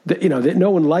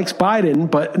no one likes Biden,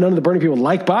 but none of the Bernie people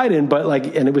like Biden, but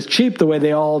and it was cheap the way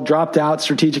they all dropped out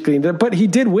strategically. But he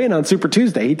did win on Super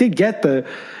Tuesday. He did get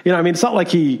it's not like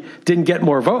he didn't get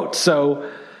more votes. So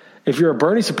if you're a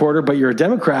Bernie supporter, but you're a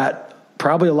Democrat,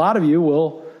 probably a lot of you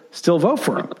will still vote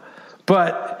for him.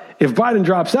 But if Biden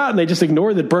drops out and they just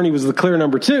ignore that Bernie was the clear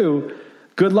number 2,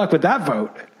 good luck with that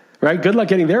vote, right? Good luck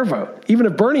getting their vote. Even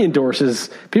if Bernie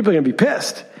endorses, people are going to be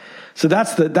pissed. So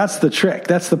that's the trick.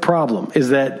 That's the problem, is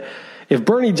that if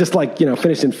Bernie just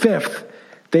finished in 5th,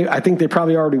 I think they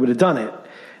probably already would have done it.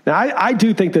 Now, I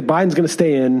do think that Biden's going to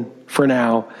stay in for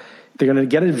now. They're going to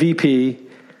get a VP.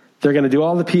 They're going to do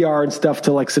all the PR and stuff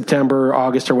till September or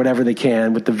August or whatever they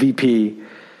can with the VP.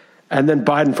 And then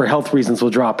Biden, for health reasons, will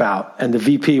drop out. And the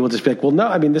VP will just be like, well,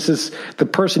 no, this is the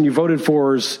person you voted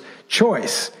for's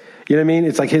choice. You know what I mean?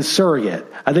 It's like his surrogate.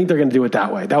 I think they're going to do it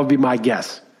that way. That would be my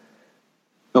guess.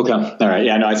 Okay. All right.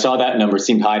 Yeah, no, I saw that number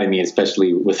seemed high to me,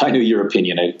 especially I knew your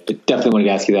opinion. I definitely wanted to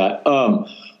ask you that. All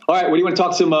right. What do you want to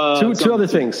talk some? Two other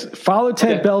things. Follow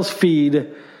Ted Bell's feed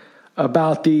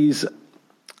about the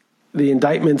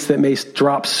indictments that may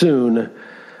drop soon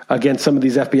against some of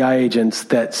these FBI agents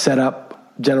that set up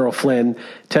General Flynn.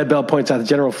 Ted Bell points out that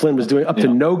General Flynn was doing up to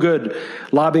no good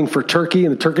lobbying for Turkey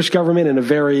and the Turkish government in a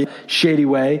very shady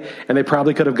way, and they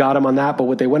probably could have got him on that, but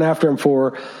what they went after him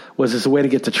for was as a way to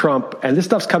get to Trump, and this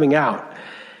stuff's coming out.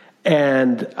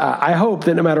 And I hope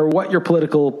that no matter what your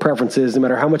political preference is, no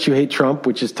matter how much you hate Trump,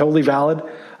 which is totally valid,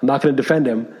 I'm not going to defend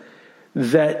him,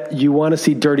 that you want to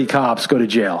see dirty cops go to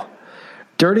jail.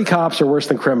 Dirty cops are worse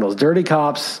than criminals. Dirty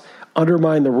cops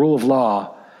undermine the rule of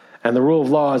law, and the rule of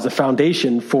law is the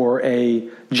foundation for a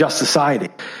just society.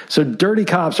 So dirty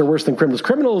cops are worse than criminals.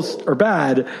 Criminals are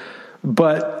bad,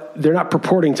 but they're not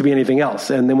purporting to be anything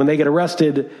else. And then when they get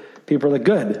arrested, people are like,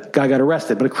 good, guy got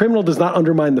arrested. But a criminal does not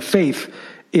undermine the faith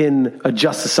in a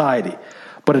just society.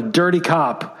 But a dirty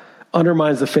cop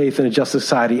undermines the faith in a just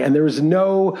society. And there is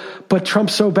but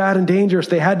Trump's so bad and dangerous,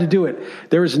 they had to do it.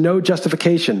 There is no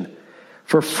justification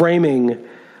for framing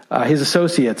his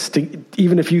associates,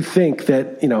 even if you think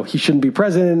that, he shouldn't be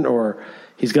president or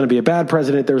he's going to be a bad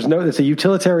president. It's a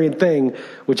utilitarian thing,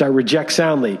 which I reject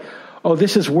soundly. Oh,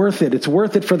 this is worth it. It's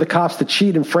worth it for the cops to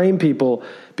cheat and frame people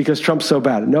because Trump's so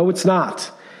bad. No, it's not.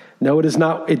 No, it is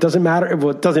not. It doesn't matter.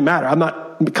 Well, it doesn't matter. I'm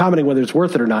not commenting whether it's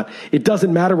worth it or not. It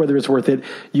doesn't matter whether it's worth it.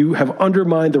 You have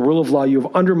undermined the rule of law. You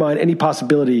have undermined any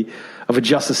possibility of a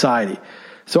just society.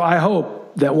 So I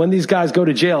hope that when these guys go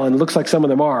to jail, and it looks like some of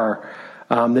them are,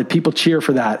 that people cheer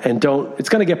for that and don't. It's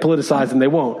going to get politicized, and they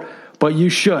won't. But you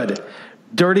should.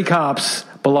 Dirty cops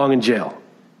belong in jail.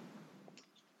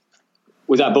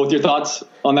 Was that both your thoughts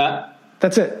on that?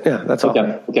 That's it. Yeah, that's all.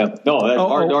 Okay. No, that's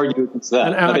hard to argue against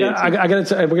that. I got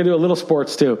to. We're going to do a little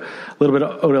sports too, a little bit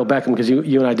of Odell Beckham because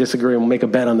you and I disagree, and we'll make a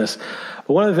bet on this.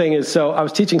 But one of the things is, so I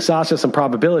was teaching Sasha some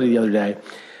probability the other day,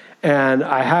 and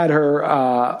I had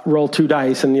her roll 2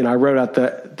 dice, and I wrote out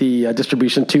the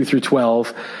distribution 2 through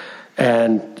 12.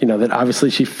 And, that obviously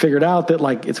she figured out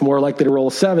that, it's more likely to roll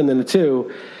a 7 than a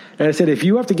 2. And I said, if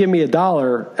you have to give me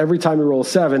 $1 every time you roll a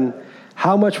 7,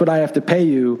 how much would I have to pay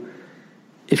you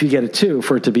if you get a 2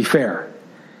 for it to be fair?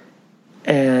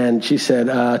 And she said,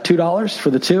 $2 for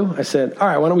the 2. I said, all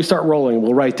right, why don't we start rolling?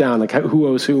 We'll write down, who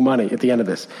owes who money at the end of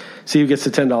this. See who gets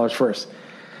the $10 first.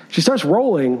 She starts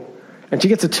rolling, and she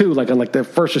gets a 2, on the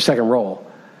first or second roll.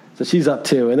 So she's up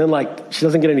 2. And then, she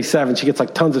doesn't get any 7s. She gets,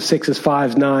 tons of 6s,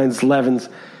 5s, 9s, 11s.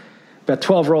 About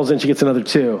 12 rolls in, she gets another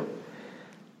 2.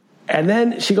 And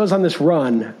then she goes on this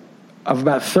run of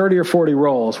about 30 or 40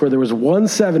 rolls where there was 1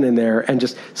 7 in there and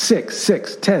just 6,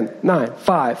 6, 10, 9,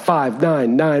 5, 5,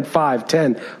 9, 9, 5,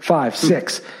 10, 5,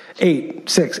 6, 8,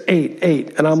 6, 8,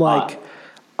 8. And I'm like,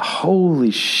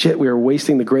 holy shit, we are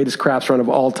wasting the greatest craps run of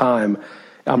all time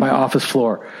on my office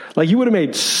floor. You would have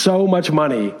made so much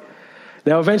money.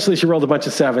 Now, eventually she rolled a bunch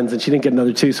of 7s and she didn't get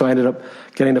another 2, so I ended up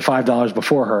getting the $5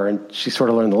 before her, and she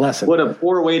sort of learned the lesson. What a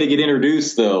poor way to get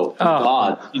introduced, though.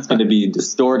 God, she's going to be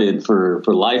distorted for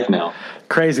life now.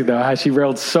 Crazy, though, how she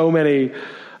rolled so many.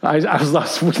 I was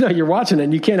lost. You're watching it,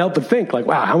 and you can't help but think,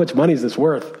 wow, how much money is this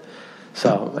worth?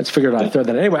 So I just figured I'd throw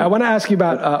that in. Anyway, I want to ask you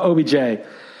about OBJ,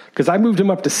 because I moved him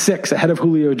up to 6 ahead of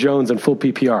Julio Jones in full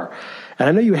PPR. And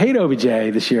I know you hate OBJ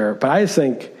this year, but I just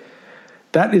think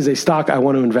that is a stock I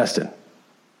want to invest in.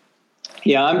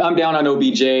 Yeah, I'm down on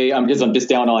OBJ. I'm just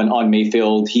down on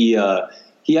Mayfield. He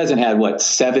he hasn't had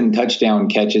 7 touchdown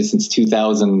catches since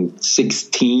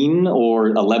 2016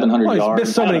 or 1,100 yards. He's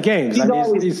missed so many games. He's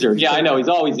always injured. Yeah, I know. He's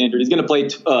always injured. He's going to play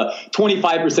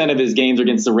 25% of his games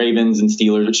against the Ravens and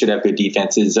Steelers, which should have good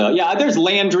defenses. There's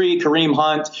Landry, Kareem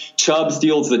Hunt, Chubb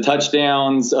steals the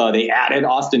touchdowns. They added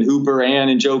Austin Hooper and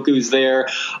Njoku's there.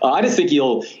 I just think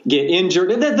he'll get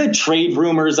injured. The trade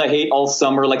rumors I hate all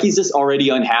summer. Like, he's just already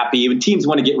unhappy. When teams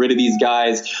want to get rid of these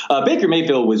guys. Baker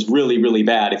Mayfield was really, really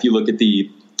bad if you look at the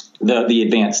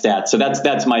advanced stats. So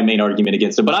that's my main argument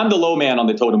against it. But I'm the low man on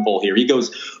the totem pole here. He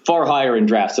goes far higher in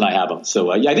drafts than I have him.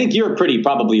 So I think you're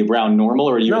probably around normal,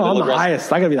 or you're I'm the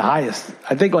highest. I got to be the highest.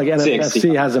 I think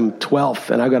NFC has him 12th,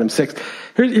 and I've got him 6th.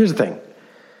 Here's the thing.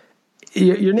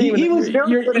 You're naming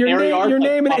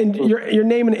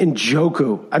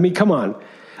Njoku. I mean, come on.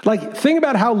 Like, think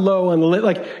about how low on the list.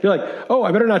 Like, you're like, oh,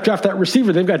 I better not draft that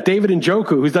receiver. They've got David Njoku,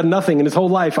 who's done nothing in his whole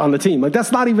life on the team. Like,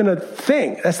 that's not even a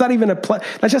thing. That's not even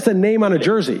that's just a name on a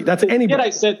jersey. That's anybody. Yet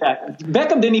I said that.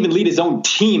 Beckham didn't even lead his own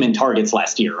team in targets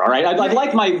last year. All right. I'd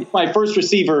like my first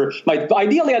receiver.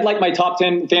 Ideally, I'd like my top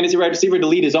 10 fantasy wide receiver to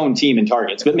lead his own team in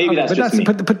targets. But maybe that's just me.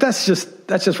 But that's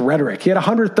just rhetoric. He had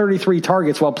 133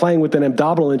 targets while playing with an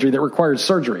abdominal injury that required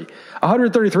surgery.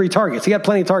 133 targets. He had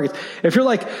plenty of targets. If you're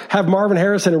like, have Marvin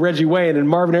Harrison and Reggie Wayne, and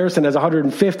Marvin Harrison has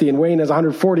 150 and Wayne has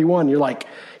 141, you're like,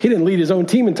 he didn't lead his own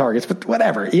team in targets, but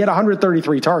whatever. He had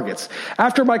 133 targets.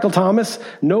 After Michael Thomas,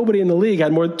 nobody in the league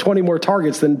had 20 more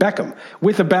targets than Beckham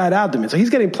with a bad abdomen. So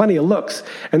he's getting plenty of looks.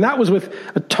 And that was with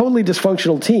a totally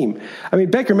dysfunctional team. I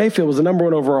mean, Baker Mayfield was the number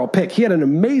 1 overall pick. He had an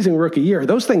amazing rookie year.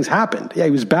 Those things happened. Yeah,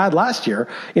 he was bad last year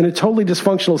in a totally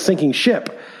dysfunctional sinking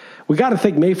ship. We got to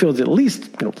think Mayfield's at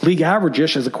least league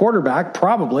average-ish as a quarterback,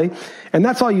 probably, and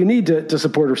that's all you need to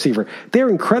support a receiver. They're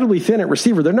incredibly thin at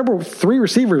receiver. Their number 3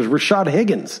 receiver is Rashad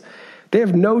Higgins. They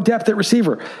have no depth at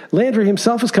receiver. Landry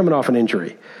himself is coming off an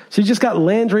injury. So you just got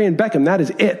Landry and Beckham. That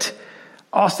is it.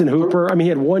 Austin Hooper, I mean, he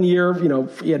had 1 year,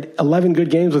 he had 11 good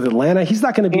games with Atlanta. He's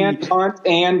not going to be. And Hunt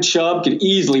and Chubb could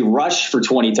easily rush for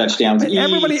 20 touchdowns.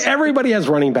 Everybody has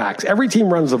running backs. Every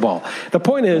team runs the ball. The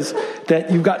point is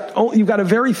that you've got a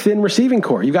very thin receiving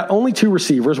core. You've got only 2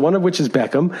 receivers, one of which is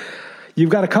Beckham. You've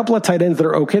got a couple of tight ends that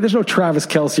are okay. There's no Travis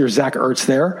Kelce or Zach Ertz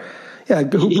there. Yeah,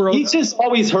 Hooper. He's just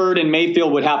always heard, and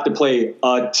Mayfield would have to play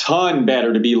a ton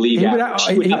better to be league average.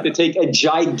 He would have to take a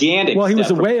gigantic. Well, he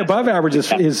was way above average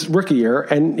his rookie year,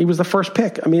 and he was the first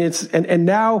pick. I mean, and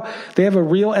now they have a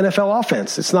real NFL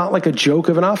offense. It's not like a joke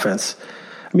of an offense.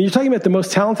 I mean, you're talking about the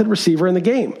most talented receiver in the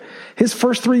game. His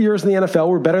first 3 years in the NFL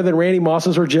were better than Randy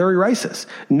Moss's or Jerry Rice's.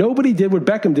 Nobody did what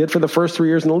Beckham did for the first 3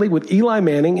 years in the league with Eli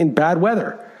Manning in bad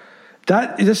weather.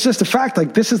 It's just a fact.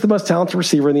 Like, this is the most talented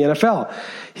receiver in the NFL.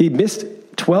 He missed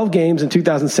 12 games in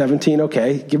 2017.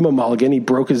 Okay, give him a mulligan. He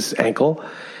broke his ankle.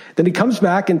 Then he comes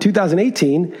back in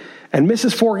 2018 and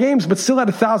misses 4 games, but still had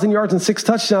 1,000 yards and 6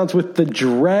 touchdowns with the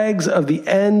dregs of the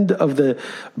end of the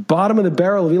bottom of the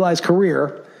barrel of Eli's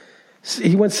career.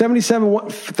 He went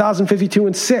 77,052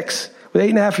 and 6 with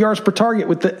 8.5 yards per target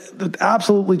with the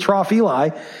absolutely trough Eli.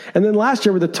 And then last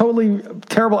year with a totally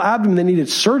terrible abdomen that needed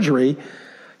surgery,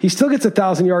 he still gets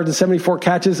 1,000 yards and 74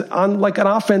 catches on like an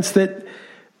offense that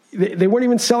they weren't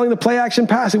even selling the play action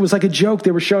pass. It was like a joke.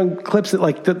 They were showing clips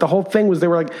that the whole thing was they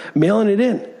were like mailing it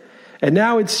in. And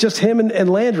now it's just him and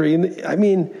Landry. And I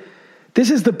mean, this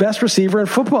is the best receiver in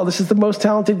football. This is the most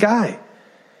talented guy.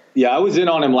 Yeah, I was in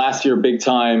on him last year big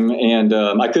time, and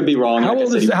I could be wrong. How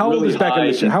old is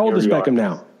Beckham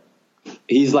now?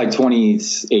 He's like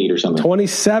 28 or something.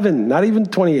 27, not even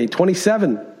 28,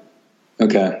 27.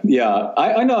 Okay. Yeah,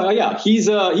 I know. Yeah, he's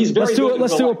very.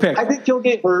 Let's do a pick. I think he'll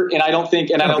get hurt, and I don't think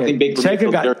Baker. Take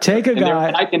a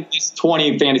guy. I can list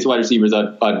 20 fantasy wide receivers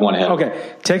I'd want to have.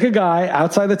 Okay, take a guy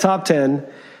outside the top 10,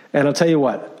 and I'll tell you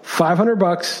what: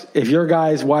 $500 if your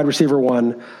guy's wide receiver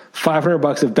 1,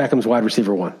 $500 if Beckham's wide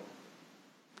receiver 1.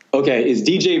 Okay, is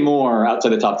DJ Moore outside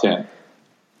the top 10?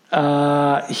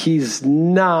 He's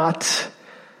not,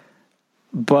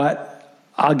 but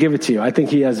I'll give it to you. I think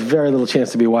he has very little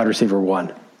chance to be wide receiver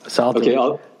 1. So I'll my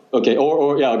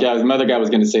other guy was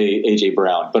going to say AJ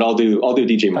Brown, but I'll do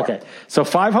DJ Moore. Okay, so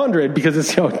 500 because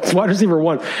it's wide receiver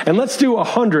 1, and let's do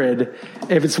 100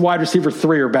 if it's wide receiver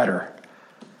 3 or better.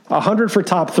 100 for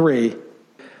top 3.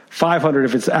 500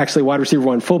 if it's actually wide receiver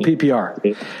 1, full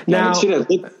PPR. Now,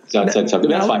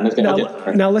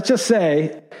 now let's just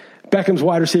say Beckham's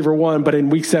wide receiver 1, but in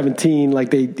week 17,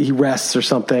 like he rests or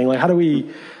something. Like, how do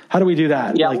we do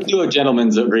that? Yeah, we'll do a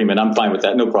gentleman's agreement. I'm fine with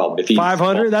that. No problem. If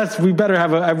 500, we better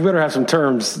have some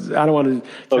terms. I don't want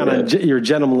to kind of your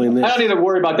gentlemanliness. I don't need to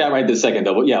worry about that right this second,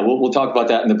 though. But yeah, we'll talk about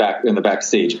that in the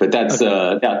backstage. But that's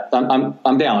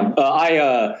I'm down.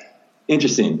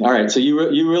 Interesting. All right. So you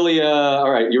really, all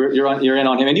right. You're in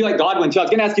on him, and you like Godwin too. I was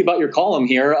going to ask you about your column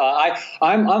here.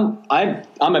 I'm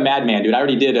a madman, dude. I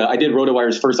already did. I did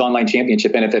RotoWire's first online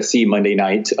championship NFFC Monday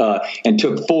night, and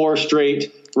took 4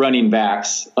 straight running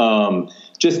backs.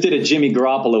 Just did a Jimmy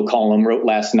Garoppolo column, wrote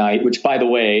last night, which, by the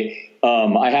way,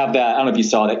 I have that. I don't know if you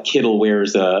saw that Kittle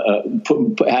wears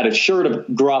had a shirt of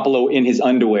Garoppolo in his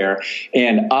underwear.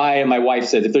 And my wife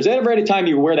says, if there's ever a time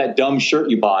you wear that dumb shirt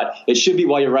you bought, it should be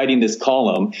while you're writing this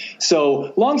column.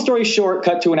 So long story short,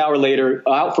 cut to an hour later,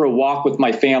 out for a walk with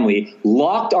my family,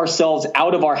 locked ourselves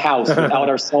out of our house without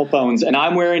our cell phones. And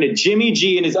I'm wearing a Jimmy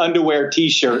G in his underwear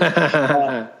t-shirt.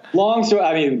 Long story.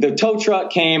 I mean, the tow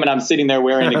truck came, and I'm sitting there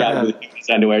wearing the guy with his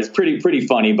underwear. It's pretty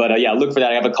funny. But yeah, look for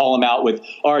that. I have a column out with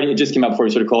already. It just came out before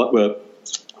we sort of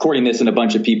recording this, and a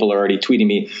bunch of people are already tweeting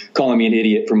me, calling me an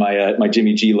idiot for my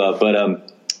Jimmy G love. But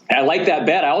I like that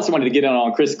bet. I also wanted to get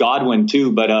on Chris Godwin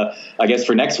too, but I guess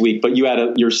for next week. But you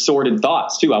had your sordid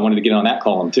thoughts too. I wanted to get on that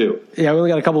column too. Yeah, we only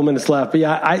got a couple of minutes left. But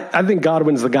yeah, I think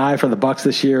Godwin's the guy for the Bucs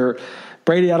this year.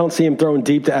 Brady, I don't see him throwing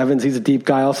deep to Evans. He's a deep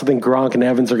guy. I also think Gronk and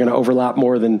Evans are going to overlap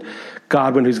more than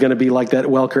Godwin, who's going to be like that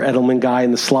Welker Edelman guy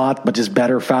in the slot, but just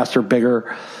better, faster,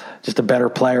 bigger, just a better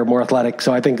player, more athletic.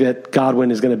 So I think that Godwin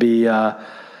is going to be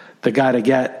the guy to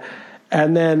get.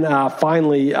 And then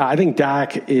finally, I think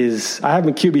Dak is – I have him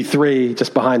in QB3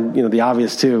 just behind, the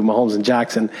obvious two, Mahomes and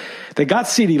Jackson. They got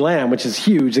CeeDee Lamb, which is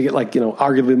huge. They get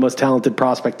arguably the most talented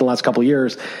prospect in the last couple of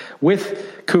years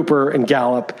with Cooper and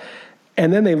Gallup.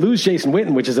 And then they lose Jason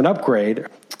Witten, which is an upgrade.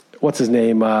 What's his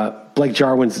name? Blake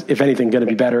Jarwin's, if anything, going to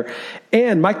be better.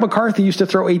 And Mike McCarthy used to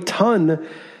throw a ton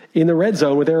in the red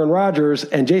zone with Aaron Rodgers.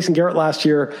 And Jason Garrett last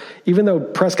year, even though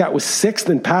Prescott was 6th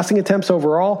in passing attempts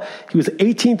overall, he was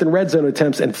 18th in red zone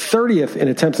attempts and 30th in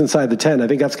attempts inside the 10. I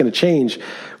think that's going to change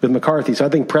with McCarthy. So I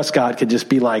think Prescott could just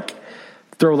be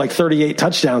throw 38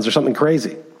 touchdowns or something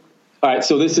crazy. All right,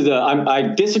 so this is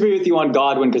I disagree with you on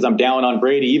Godwin because I'm down on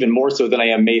Brady even more so than I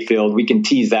am Mayfield. We can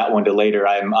tease that one to later.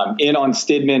 I'm in on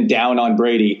Stidman, down on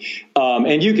Brady,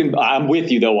 and I'm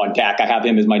with you though on Dak. I have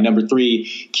him as my number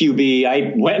 3 QB.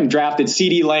 I went and drafted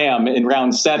CeeDee Lamb in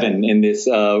round 7 in this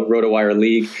RotoWire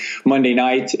league Monday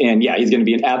night, and yeah, he's going to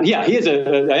be he is a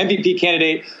MVP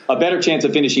candidate, a better chance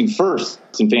of finishing first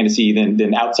in fantasy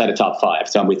than outside of top 5.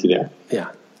 So I'm with you there.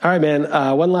 Yeah. All right, man.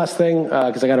 One last thing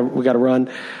because we got to run.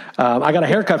 I got a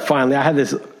haircut finally. I had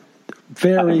this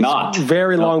very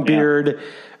long beard,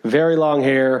 very long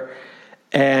hair,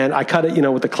 and I cut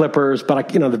it, with the clippers. But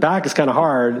the back is kind of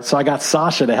hard, so I got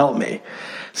Sasha to help me.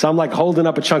 So I'm holding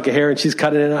up a chunk of hair, and she's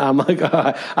cutting it. I'm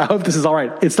I hope this is all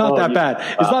right. It's not that bad.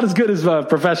 It's not as good as a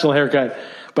professional haircut,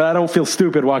 but I don't feel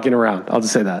stupid walking around. I'll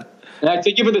just say that. And I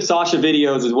think for the Sasha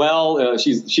videos as well.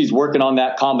 She's working on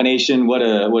that combination. What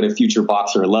a future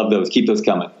boxer. I love those. Keep those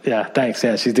coming. Yeah, thanks.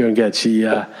 Yeah, she's doing good.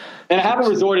 And I haven't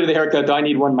resorted to the haircut, though. I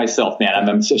need one myself, man.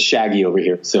 I'm so shaggy over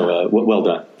here. So well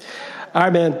done. All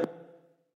right, man.